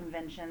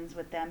 conventions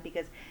with them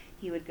because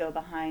he would go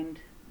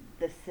behind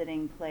the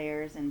sitting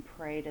players and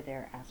pray to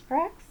their ass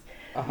cracks.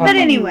 But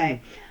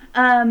anyway,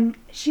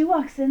 she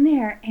walks in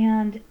there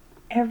and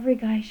every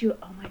guy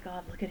oh my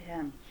God, look at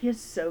him. He is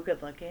so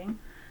good looking.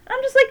 And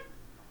I'm just like,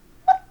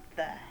 what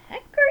the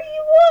heck are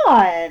you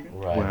on?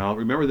 Right. Well,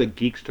 remember that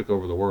geeks took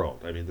over the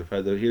world. I mean, the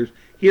fact that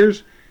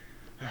here's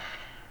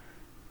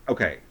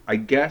okay, I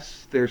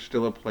guess there's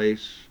still a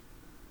place,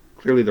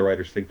 clearly the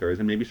writers think there is,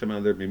 and maybe some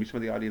of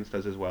the audience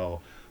does as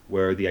well,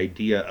 where the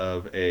idea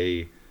of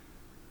a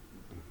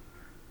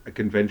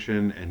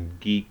convention and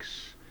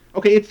geeks.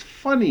 Okay, it's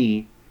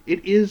funny.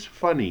 It is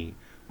funny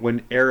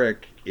when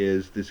Eric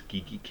is this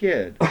geeky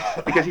kid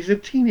because he's a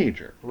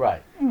teenager.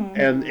 Right.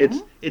 And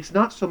it's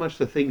not so much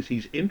the things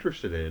he's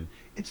interested in,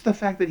 it's the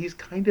fact that he's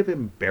kind of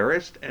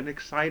embarrassed and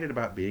excited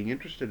about being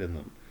interested in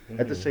them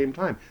at the same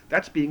time.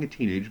 That's being a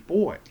teenage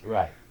boy.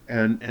 Right.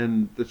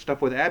 And the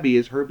stuff with Abby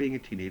is her being a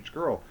teenage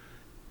girl.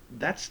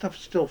 That stuff's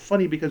still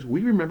funny because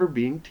we remember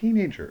being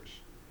teenagers.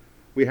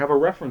 We have a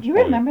reference You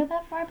point. remember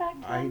that far back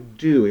then? I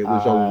do. It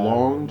was a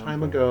long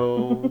time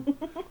ago.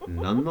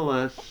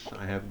 Nonetheless,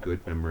 I have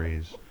good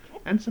memories.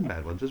 And some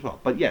bad ones as well.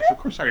 But yes, of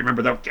course I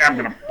remember that. I'm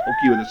going to poke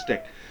you with a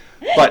stick.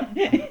 But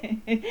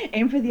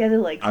aim for the other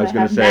leg so I was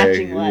going to say,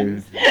 matching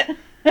ones.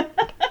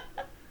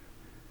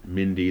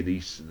 Mindy,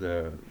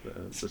 the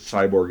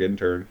cyborg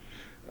intern.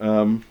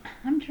 I'm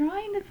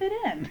trying to fit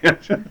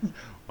in.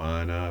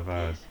 One of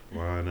us.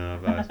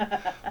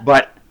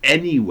 But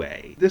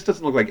anyway, this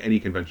doesn't look like any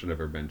convention I've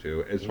ever been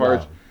to. As far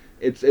as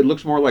it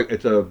looks more like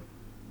it's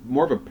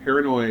more of a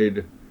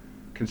paranoid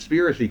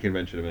conspiracy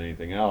convention than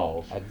anything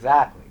else.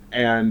 Exactly.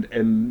 And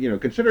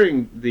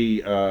considering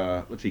the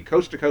let's see,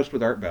 Coast to Coast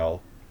with Art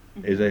Bell,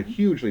 is a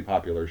hugely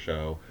popular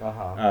show.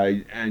 Uh-huh.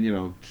 And, you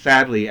know,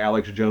 sadly,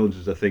 Alex Jones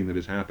is a thing that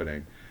is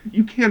happening.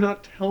 You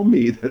cannot tell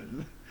me that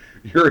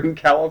you're in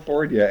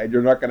California and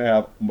you're not going to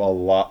have a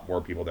lot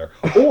more people there.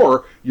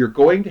 Or you're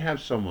going to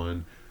have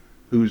someone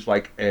who's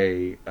like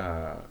a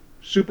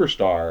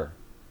superstar,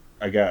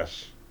 I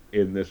guess,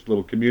 in this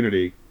little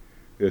community,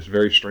 this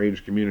very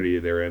strange community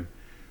they're in,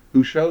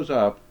 who shows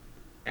up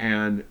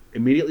and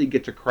immediately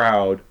gets a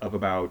crowd of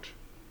about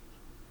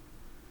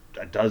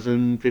a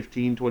dozen,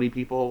 15, 20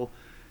 people,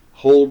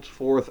 holds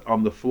forth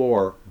on the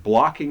floor,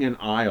 blocking an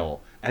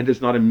aisle, and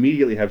does not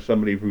immediately have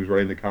somebody who's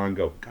running the con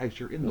go, guys,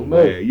 you're in the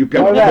way. You've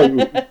got to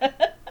move.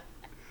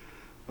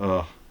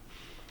 I'm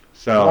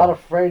So, not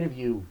afraid of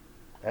you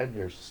and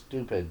your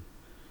stupid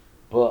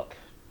book,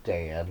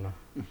 Dan.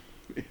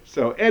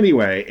 so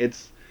anyway,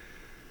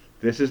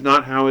 this is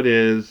not how it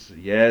is.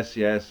 Yes,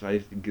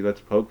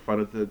 let's poke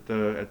fun at the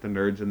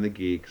nerds and the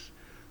geeks,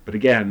 but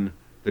again,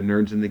 the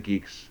nerds and the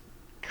geeks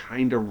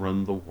kind of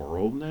run the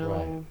world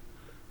now.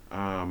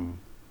 Right.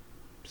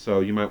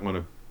 So you might want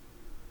to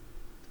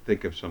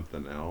think of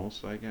something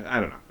else. I guess I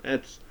don't know.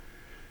 It's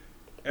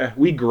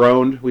we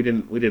groaned. We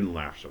didn't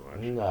laugh so much.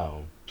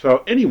 No.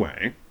 So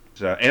anyway,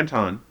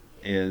 Anton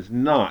is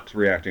not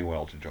reacting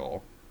well to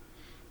Joel.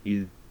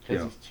 He's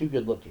Because he's too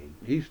good looking.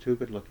 He's too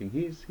good looking.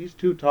 He's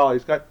too tall.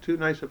 He's got too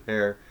nice of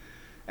hair,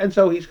 and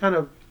so he's kind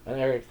of And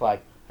Eric's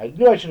like, I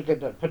knew I should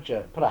have put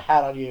a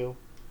hat on you.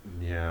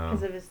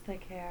 Because of his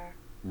thick hair.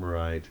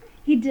 Right.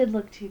 He did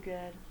look too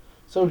good.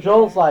 So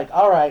Joel's like,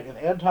 all right, if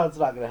Anton's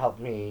not going to help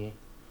me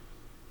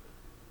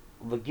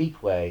the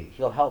geek way,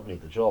 he'll help me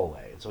the Joel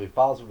way. So he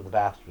follows him to the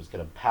bathroom, he's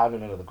going to pound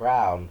him into the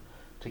ground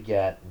to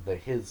get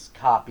his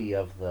copy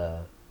of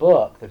the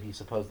book that he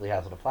supposedly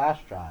has on a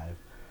flash drive.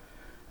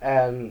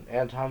 And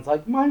Anton's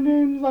like, my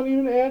name's not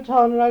even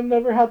Anton, and I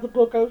never had the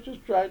book, I was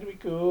just trying to be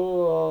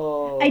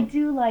cool. I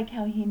do like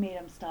how he made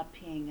him stop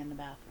peeing in the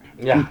bathroom.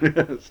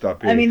 Yeah. Stop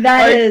being. I mean,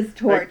 that is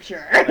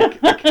torture.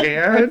 I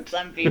can't. For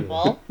some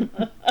people.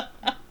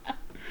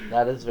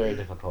 That is very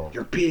difficult.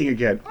 You're peeing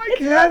again. I It's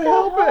can't not so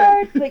help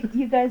hard, it. but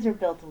you guys are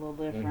built a little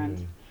different.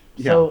 Mhm.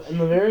 Yeah. So in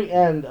the very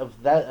end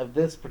of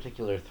this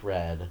particular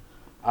thread,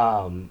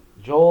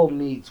 Joel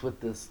meets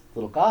with this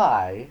little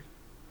guy,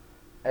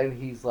 and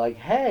he's like,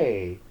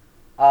 "Hey,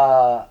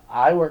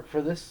 I work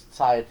for this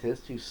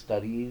scientist who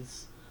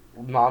studies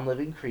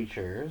non-living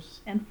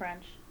creatures. In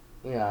French.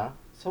 Yeah,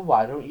 so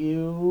why don't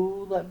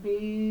you let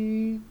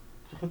me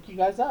hook you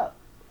guys up?"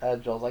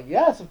 And Joel's like,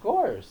 "Yes, of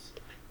course."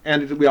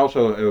 And we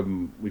also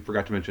we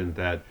forgot to mention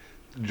that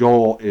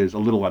Joel is a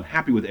little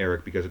unhappy with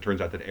Eric because it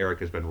turns out that Eric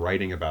has been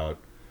writing about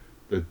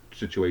the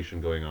situation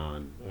going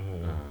on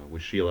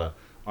with Sheila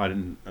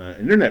on an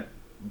internet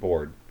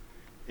board,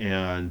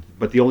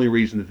 but the only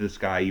reason that this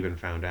guy even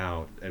found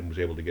out and was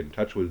able to get in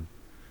touch with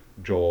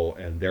Joel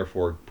and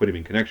therefore put him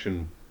in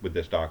connection with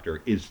this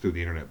doctor is through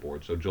the internet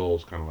board. So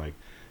Joel's kind of like,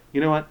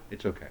 you know what,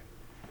 it's okay,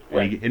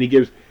 Right. and he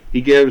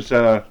gives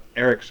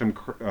Eric some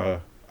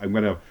I'm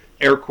gonna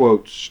air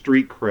quote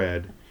street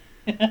cred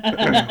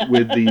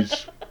with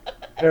these.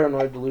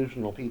 Paranoid,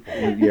 delusional people.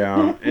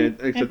 Yeah, and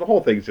like I said, the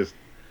whole thing's just,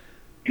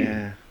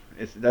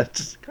 that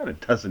just kind of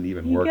doesn't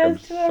even He work. goes I'm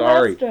to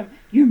sorry. arrest him.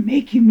 You're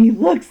making me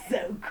look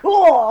so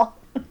cool.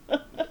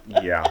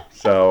 Yeah,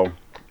 so,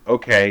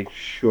 okay,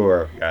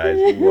 sure,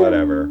 guys,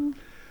 whatever.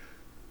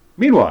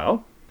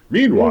 Meanwhile,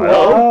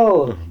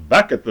 Whoa.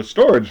 back at the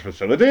storage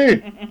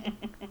facility.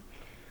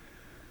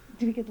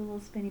 Do we get the little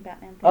spinny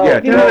Batman thing? Oh, Yeah.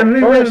 no,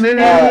 first,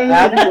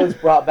 Abby was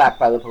brought back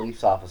by the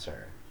police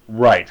officer.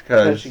 Right,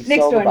 because She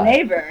Next sold door the bike.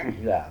 neighbor.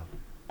 Yeah.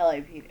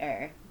 LAPD,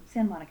 or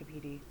Santa Monica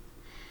PD.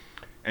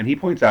 and he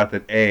points out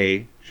that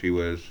she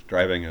was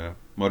driving a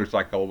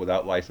motorcycle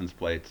without license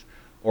plates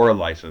or a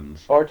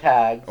license Or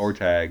tags. or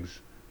tags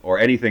or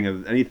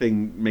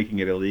anything making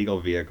it a legal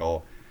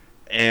vehicle,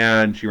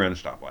 and she ran a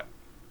stoplight.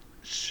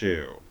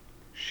 So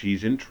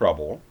she's in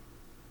trouble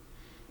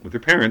with her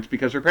parents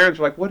because her parents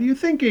are like, "What are you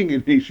thinking?"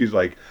 And she's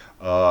like,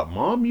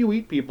 "Mom, you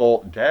eat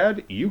people.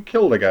 Dad, you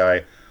killed a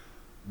guy.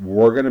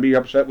 We're gonna be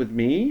upset with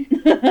me,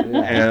 and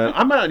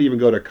I might not even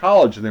go to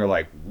college." And they're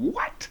like,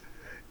 "What?"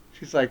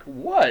 She's like,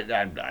 "What?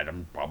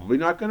 I'm probably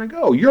not gonna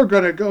go. You're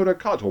gonna go to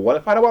college. Well, what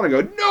if I don't want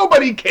to go?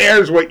 Nobody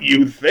cares what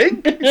you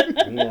think.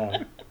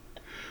 Yeah.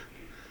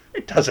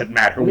 It doesn't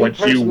matter Me what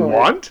you personally,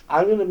 want."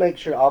 I'm going to make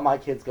sure all my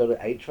kids go to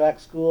HVAC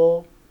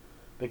school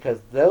because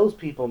those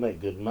people make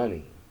good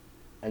money.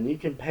 And you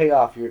can pay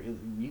off your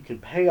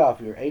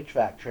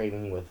HVAC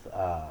training with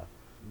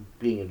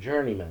being a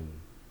journeyman.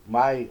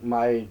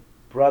 My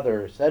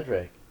brother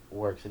Cedric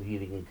works in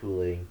heating and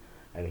cooling,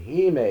 and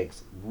he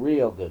makes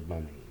real good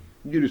money.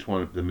 You just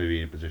want them to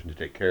be in a position to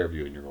take care of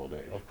you in your old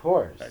age. Of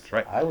course. That's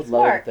right. I would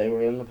love Smart. if they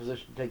were in the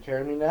position to take care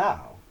of me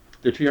now.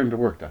 They're too young to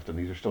work, Dustin.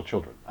 These are still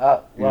children. These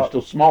Well, are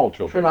still small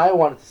children. Trinaya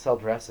wanted to sell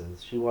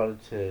dresses. She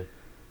wanted to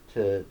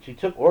she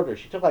took orders.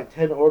 She took like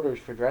 10 orders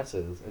for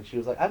dresses, and she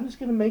was like, "I'm just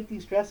gonna make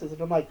these dresses." And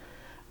I'm like,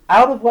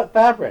 "Out of what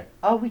fabric?"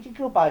 "Oh, we could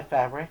go buy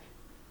fabric."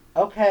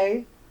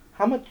 "Okay.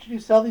 How much did you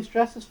sell these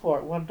dresses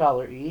for?"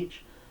 $1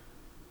 each.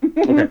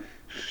 Okay.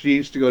 She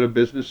needs to go to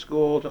business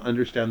school to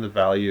understand the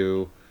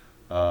value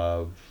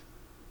of,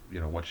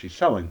 what she's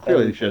selling.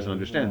 Clearly, she doesn't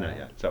understand that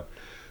yet.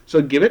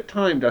 So give it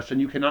time, Dustin.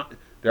 You cannot.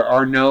 There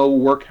are no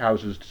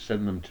workhouses to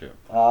send them to.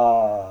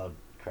 Oh,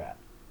 crap.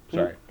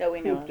 Sorry. That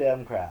we know Poop of.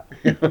 damn crap.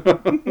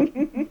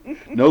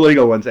 No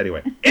legal ones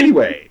anyway.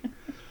 Anyway,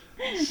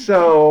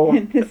 so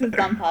This is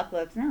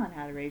Apocalypse Now on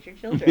how to raise your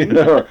children.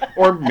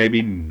 or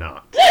maybe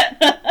not.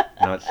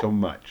 Not so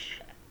much.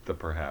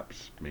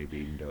 Perhaps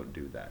maybe don't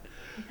do that.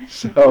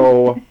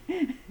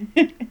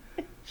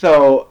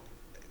 So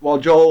while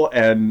Joel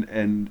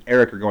and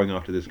Eric are going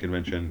off to this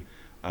convention,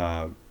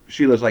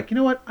 Sheila's like, you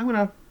know what? I'm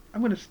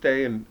gonna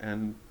stay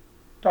and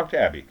talk to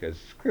Abby because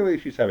clearly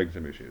she's having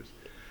some issues.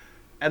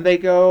 And they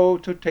go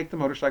to take the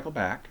motorcycle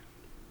back.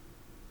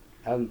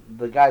 And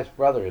the guy's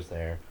brother is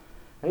there.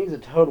 And he's a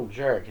total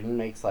jerk, and he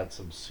makes like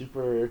some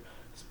super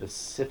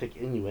specific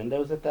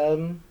innuendos at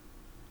them.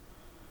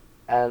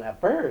 And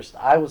at first,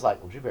 I was like,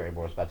 well, Drew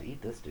Barrymore's about to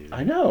eat this dude.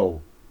 I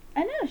know.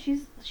 I know,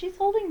 she's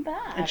holding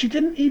back. And she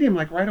didn't eat him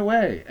like right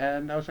away.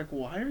 And I was like,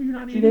 why are you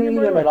not She eating didn't him eat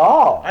right him away? at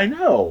all. I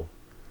know.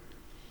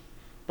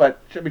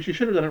 But, I mean, she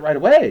should have done it right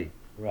away.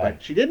 Right.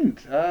 But she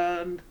didn't.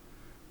 And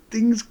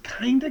things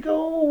kind of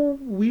go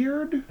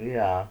weird.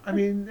 Yeah. I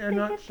mean, they're They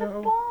not get to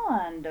so...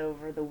 bond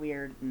over the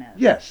weirdness.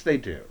 Yes, they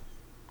do.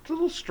 It's a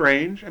little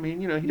strange. I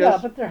mean, he Yeah,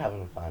 does... but they're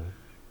having fun.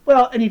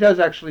 Well, and he does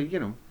actually,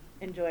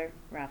 Enjoy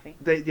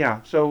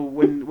Rafi. So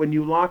when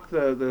you lock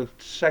the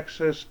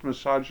sexist,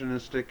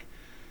 misogynistic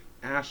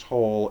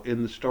asshole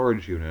in the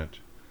storage unit,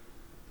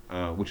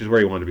 which is where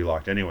he wanted to be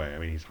locked anyway. I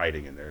mean, he's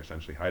hiding in there,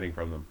 essentially hiding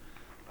from them,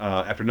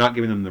 after not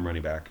giving them their money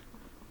back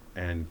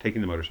and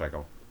taking the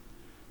motorcycle.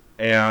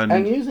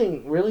 And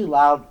using really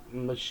loud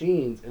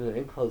machines in an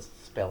enclosed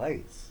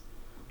space.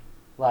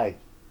 Like,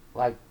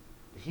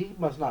 he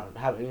must not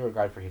have any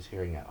regard for his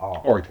hearing at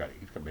all. or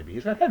maybe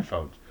he's got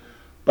headphones,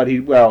 but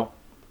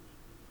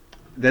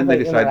then they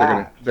They decide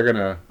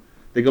interact.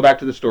 they go back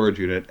to the storage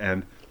unit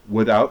and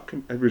without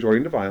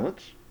resorting to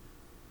violence.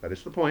 That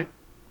is the point.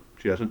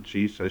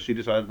 She says she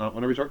decided not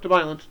want to resort to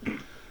violence.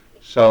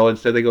 So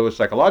instead they go with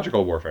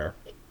psychological warfare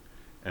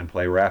and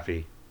play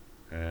Raffi.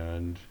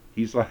 And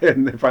he's like,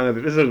 and they find out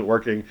that this isn't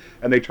working,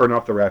 and they turn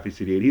off the Raffi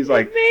CD, and he's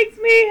like, It makes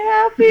me turn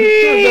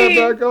happy.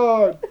 that back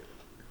on.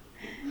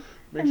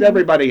 Makes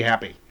everybody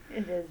happy.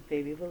 It is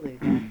Baby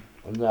Beluga.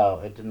 No,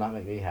 it did not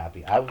make me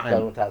happy. I was I'm-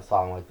 done with that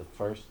song like the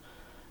first...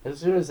 As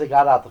soon as they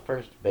got out the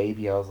first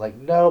baby, I was like,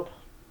 nope.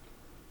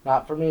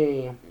 Not for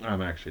me.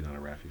 I'm actually not a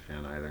Raffi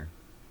fan either.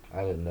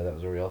 I didn't know that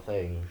was a real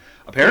thing.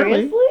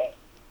 Apparently, Seriously?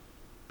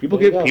 people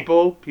There you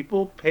go.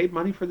 people paid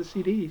money for the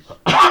CDs.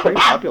 It's very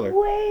popular.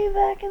 Way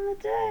back in the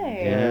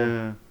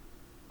day.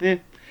 Yeah.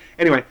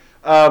 Anyway,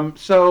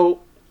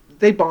 so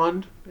they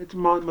bond. It's a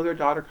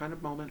mother-daughter kind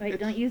of moment. Wait,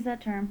 don't use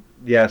that term.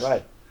 Yes.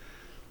 Right.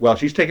 Well,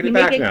 she's taking You it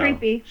make back it now.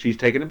 creepy. She's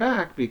taking it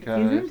back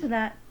because Use into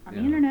that on the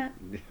Yeah. internet.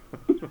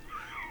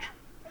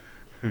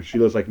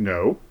 Sheila's like,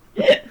 no,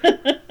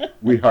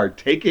 we are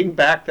taking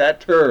back that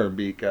term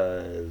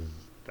because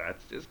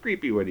that's just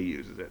creepy when he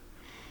uses it.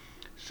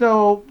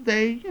 So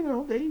they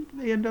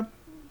end up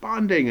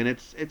bonding, and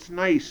it's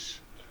nice.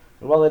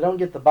 And while they don't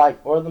get the bike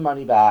or the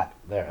money back,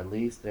 they're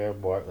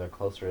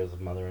closer as a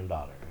mother and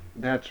daughter.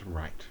 That's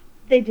right.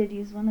 They did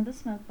use one of the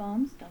smoke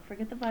bombs. Don't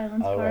forget the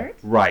violence Oh, part.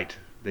 Right.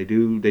 They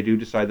do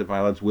decide that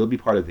violence will be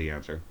part of the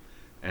answer,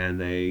 and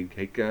they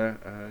take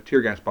a tear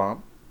gas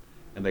bomb,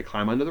 and they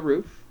climb under the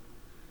roof,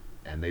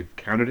 and they've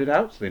counted it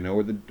out, so they know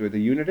where the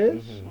unit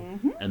is, Mhm.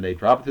 Mm-hmm. and they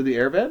drop it through the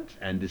air vent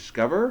and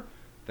discover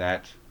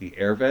that the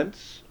air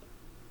vents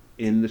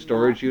in the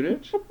storage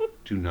unit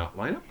do not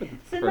line up with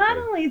the So not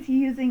only is he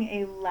using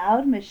a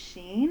loud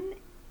machine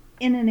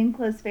in an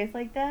enclosed space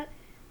like that,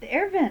 the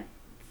air vents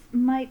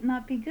might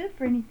not be good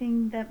for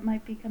anything that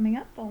might be coming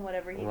up on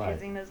whatever he's Right.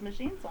 using those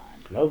machines on.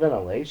 No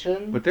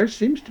ventilation. But there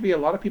seems to be a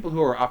lot of people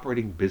who are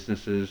operating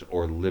businesses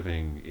or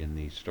living in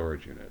these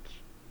storage units.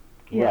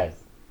 Right.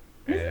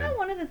 Isn't And- that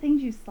one of the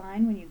things you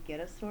sign when you get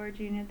a storage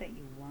unit that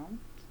you won't?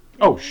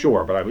 Oh,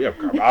 sure, but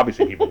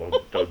obviously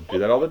people don't do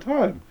that all the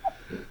time.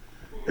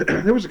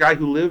 There was a guy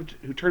who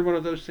turned one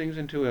of those things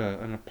into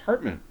an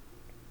apartment.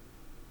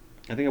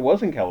 I think it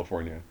was in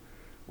California,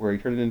 where he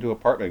turned it into an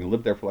apartment and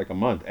lived there for like a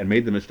month and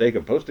made the mistake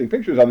of posting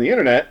pictures on the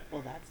internet.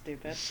 Well, that's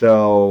stupid.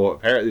 So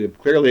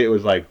clearly it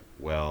was like,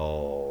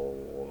 well,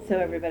 So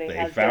everybody they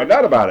has found their-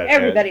 out about it.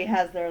 Everybody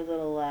has their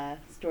little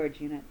storage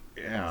unit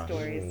Yeah.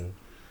 stories. Mm.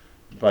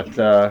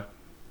 But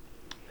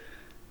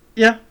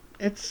yeah,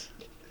 it's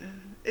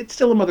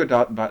still a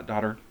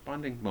mother-daughter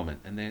bonding moment,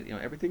 and then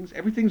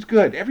everything's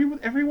good.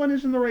 Everyone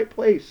is in the right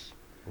place.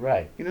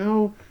 Right.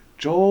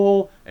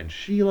 Joel and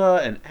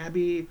Sheila and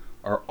Abby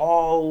are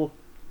all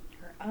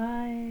Her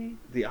eye.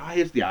 the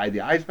eye's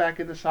back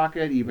in the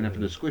socket even after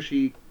the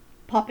squishy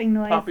Popping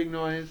noise. popping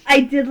noise.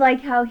 I did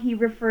like how he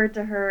referred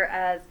to her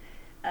as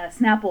a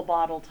Snapple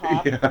bottle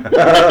top. Yeah.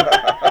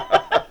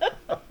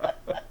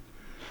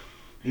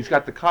 He's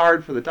got the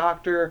card for the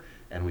doctor,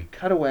 and we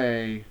cut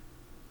away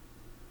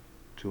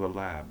to a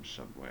lab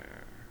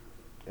somewhere.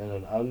 In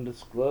an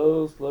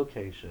undisclosed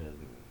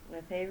location.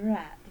 With a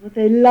rat. With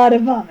a lot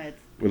of vomit.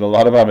 With a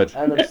lot of vomit.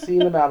 An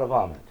obscene amount of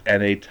vomit.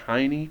 And a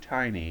tiny,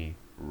 tiny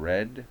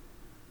red...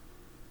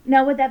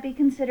 Now, would that be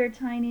considered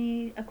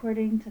tiny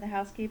according to the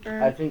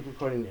housekeeper? I think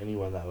according to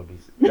anyone that would be...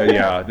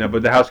 yeah, no,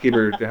 but the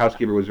housekeeper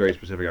was very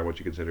specific on what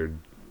she considered,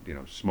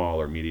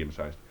 small or medium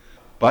sized.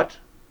 But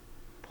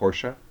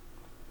Portia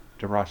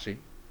de Rossi,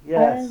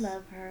 Yes. I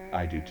love her.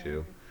 I do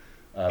too.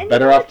 And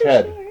Better you Off know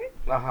Ted. what they're short?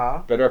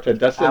 Uh-huh. Better Off Ted.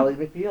 Dustin. Ally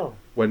McBeal.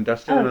 When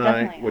Dustin Oh, and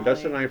I definitely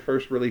Dustin Ally. and I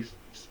first really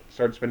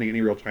started spending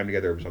any real time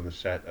together, it was on the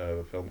set of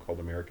a film called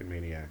American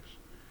Maniacs.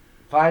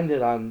 Find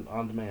it on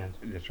demand.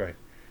 That's right.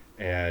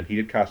 And he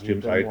did costumes.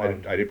 You've done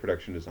one. I did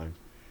production designs.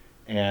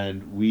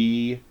 And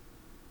we,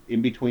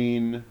 in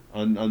between,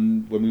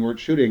 on when we weren't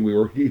shooting,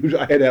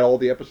 I had all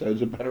the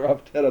episodes of Better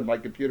Off Ted on my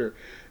computer,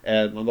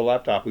 and on the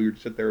laptop we would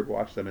sit there and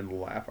watch them and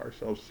laugh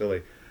ourselves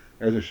silly.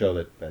 There's a show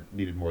that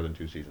needed more than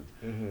 2 seasons.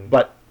 Mm-hmm.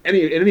 But in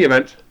any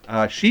event,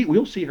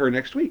 we'll see her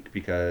next week,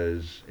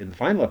 because in the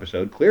final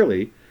episode,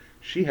 clearly,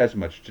 she has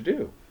much to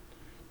do,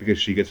 because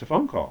she gets a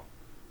phone call,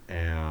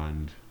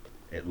 and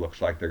it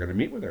looks like they're going to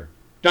meet with her.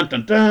 Dun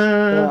dun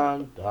dun!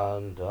 Dun,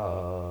 dun,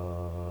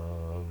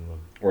 dun.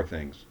 Or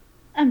things.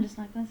 I'm just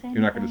not going to say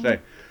You're not going to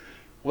anything. say.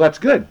 Well, that's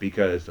good,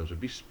 because those would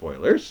be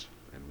spoilers,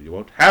 and we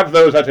won't have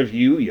those out of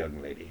you,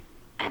 young lady.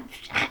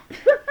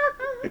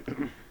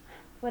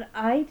 Would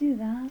I do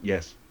that?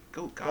 Yes.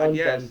 Go, God, Dun,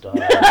 yes. dun,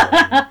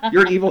 dun.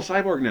 You're an evil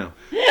cyborg now.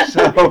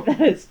 So. That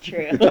is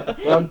true.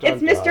 Dun, dun,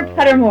 It's Mr. dun.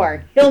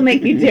 Puttermore. He'll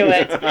make me do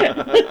it.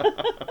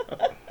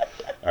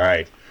 All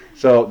right.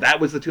 So that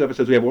was the 2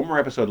 episodes. We have one more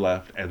episode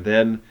left, and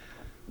then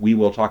we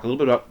will talk a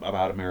little bit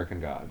about American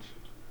Gods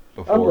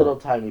A little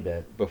tiny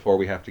bit. before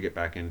we have to get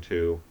back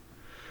into.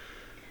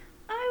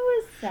 I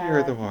was sad.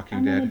 Fear the Walking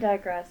I'm Dead. going to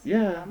digress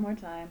Yeah. one more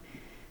time.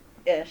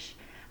 Ish.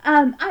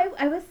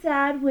 I was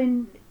sad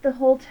when the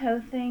whole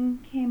toe thing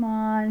came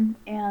on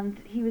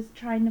and he was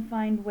trying to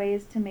find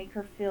ways to make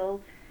her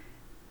feel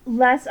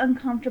less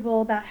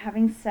uncomfortable about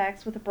having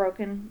sex with a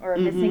broken or a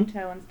missing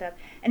toe and stuff.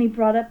 And he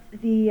brought up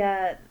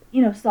the,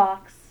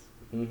 socks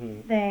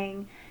Mm-hmm.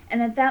 thing.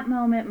 And at that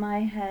moment, my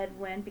head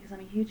went, because I'm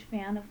a huge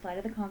fan of Flight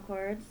of the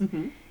Conchords.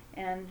 Mm-hmm.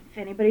 And if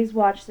anybody's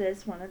watched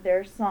this, one of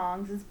their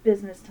songs is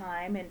Business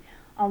Time. And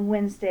on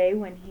Wednesday,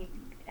 when he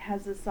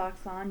has his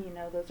socks on,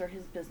 those are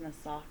his business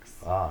socks.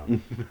 Ah.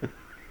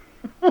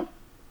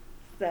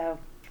 So,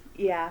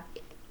 yeah.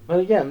 But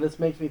again, this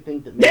makes me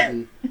think that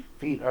maybe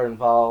feet are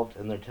involved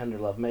in their tender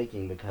love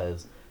making,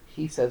 because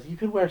he says you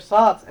could wear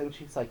socks, and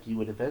she's like, you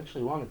would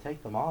eventually want to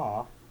take them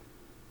off.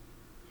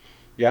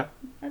 Yeah,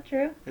 Not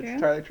true. it's True.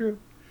 entirely true.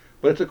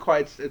 But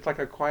it's like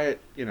a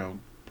quiet,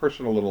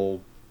 personal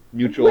little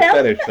mutual Well,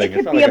 fetish it thing. It's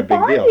could not be like a a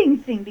big deal. bonding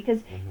thing, because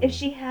Mhm. if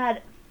she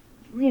had,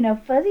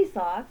 fuzzy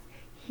socks,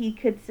 he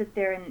could sit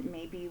there and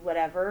maybe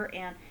whatever,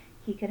 and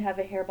he could have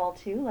a hairball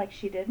too, like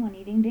she did when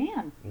eating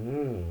Dan.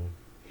 Mm.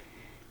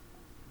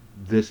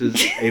 This is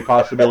a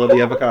possibility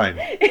of a kind.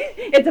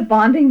 It's a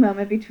bonding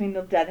moment between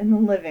the dead and the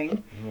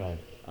living. Right.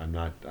 I'm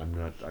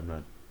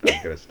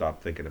gonna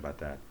stop thinking about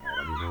that.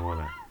 I don't even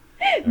wanna.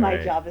 My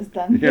right. job is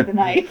done Yeah. for the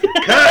night.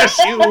 Curse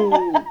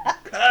you!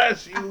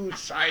 Curse you,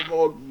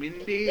 cyborg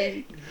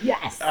Mindy!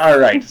 Yes. All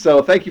right,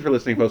 so thank you for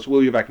listening, folks. We'll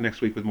be back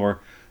next week with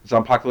more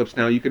Zompocalypse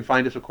Now. You can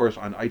find us, of course,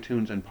 on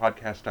iTunes and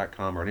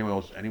podcast.com, or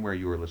anywhere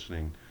you are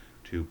listening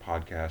to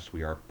podcasts.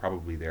 We are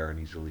probably there and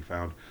easily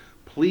found.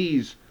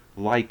 Please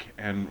like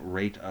and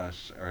rate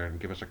us, and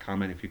give us a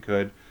comment if you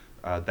could.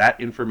 That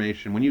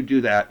information, when you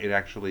do that, it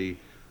actually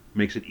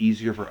makes it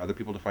easier for other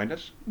people to find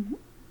us. Mhm.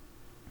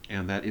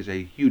 And that is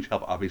a huge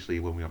help, obviously,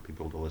 when we want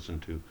people to listen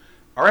to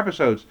our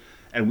episodes.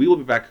 And we will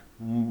be back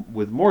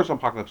with more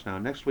Zompocalypse Now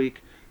next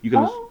week. You can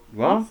Also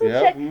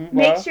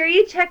make sure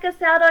you check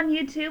us out on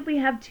YouTube. We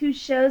have 2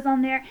 shows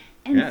on there.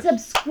 And Yes.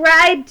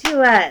 subscribe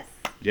to us.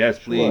 Yes,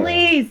 please. Sure.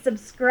 Please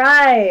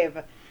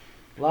subscribe.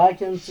 Like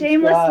and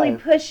Shamelessly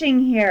subscribe. pushing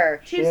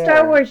here. 2 Share.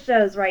 Star Wars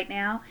shows right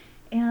now.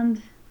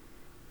 And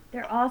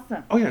they're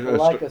awesome. Oh, yeah.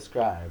 Like,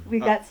 subscribe.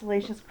 We've got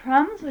Salacious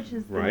Crumbs, which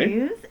is the Right.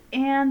 news.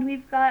 And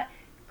we've got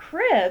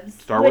Cribs,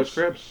 Star Wars which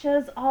Cribs.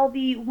 shows all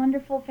the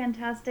wonderful,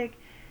 fantastic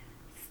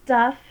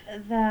stuff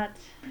that...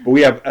 But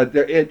we have,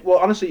 well,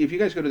 honestly, if you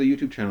guys go to the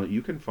YouTube channel,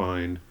 you can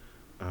find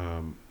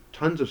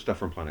tons of stuff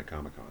from Planet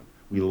Comic Con.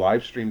 We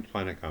live streamed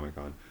Planet Comic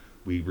Con.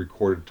 We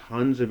recorded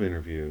tons of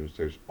interviews.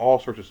 There's all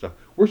sorts of stuff.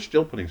 We're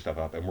still putting stuff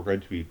up, and we're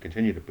going to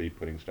continue to be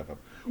putting stuff up.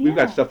 We've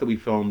got Yeah. stuff that we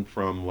filmed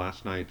from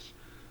last night's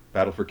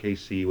Battle for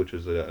KC, which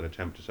is an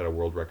attempt to set a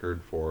world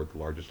record for the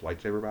largest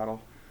lightsaber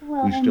battle.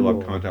 Well, We still and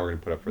have content we're going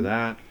to put up for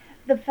that.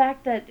 the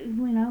fact that,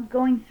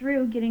 going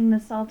through, getting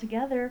this all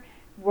together,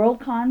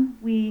 Worldcon,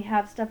 we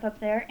have stuff up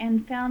there,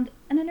 and found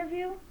an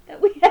interview that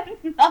we have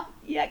not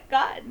yet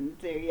gotten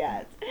to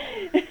yet.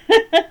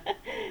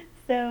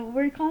 So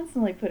we're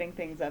constantly putting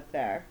things up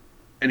there.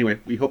 Anyway,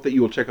 we hope that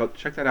you will check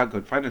that out.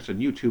 Go find us on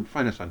YouTube,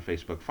 find us on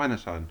Facebook, find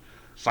us on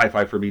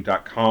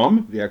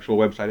sci-fi4me.com, the actual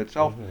website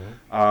itself.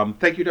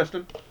 Thank you,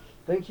 Dustin.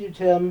 Thank you,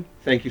 Tim.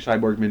 Thank you,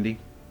 Cyborg Mindy.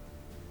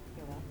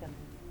 You're welcome.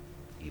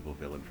 evil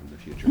villain from the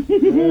future.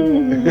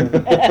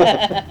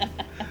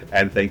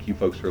 And thank you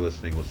folks for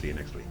listening. We'll see you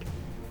next week.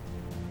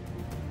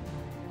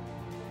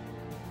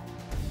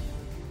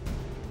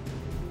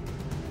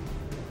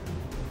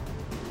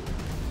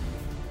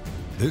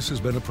 This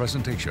has been a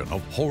presentation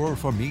of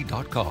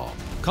HorrorForMe.com.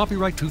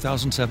 Copyright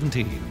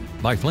 2017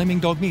 by Flaming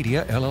Dog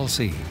Media,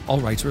 LLC. All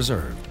rights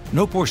reserved.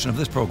 No portion of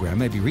this program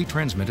may be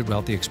retransmitted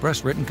without the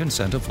express written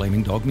consent of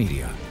Flaming Dog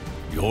Media.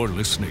 You're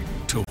listening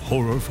to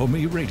Horror for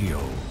Me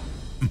Radio.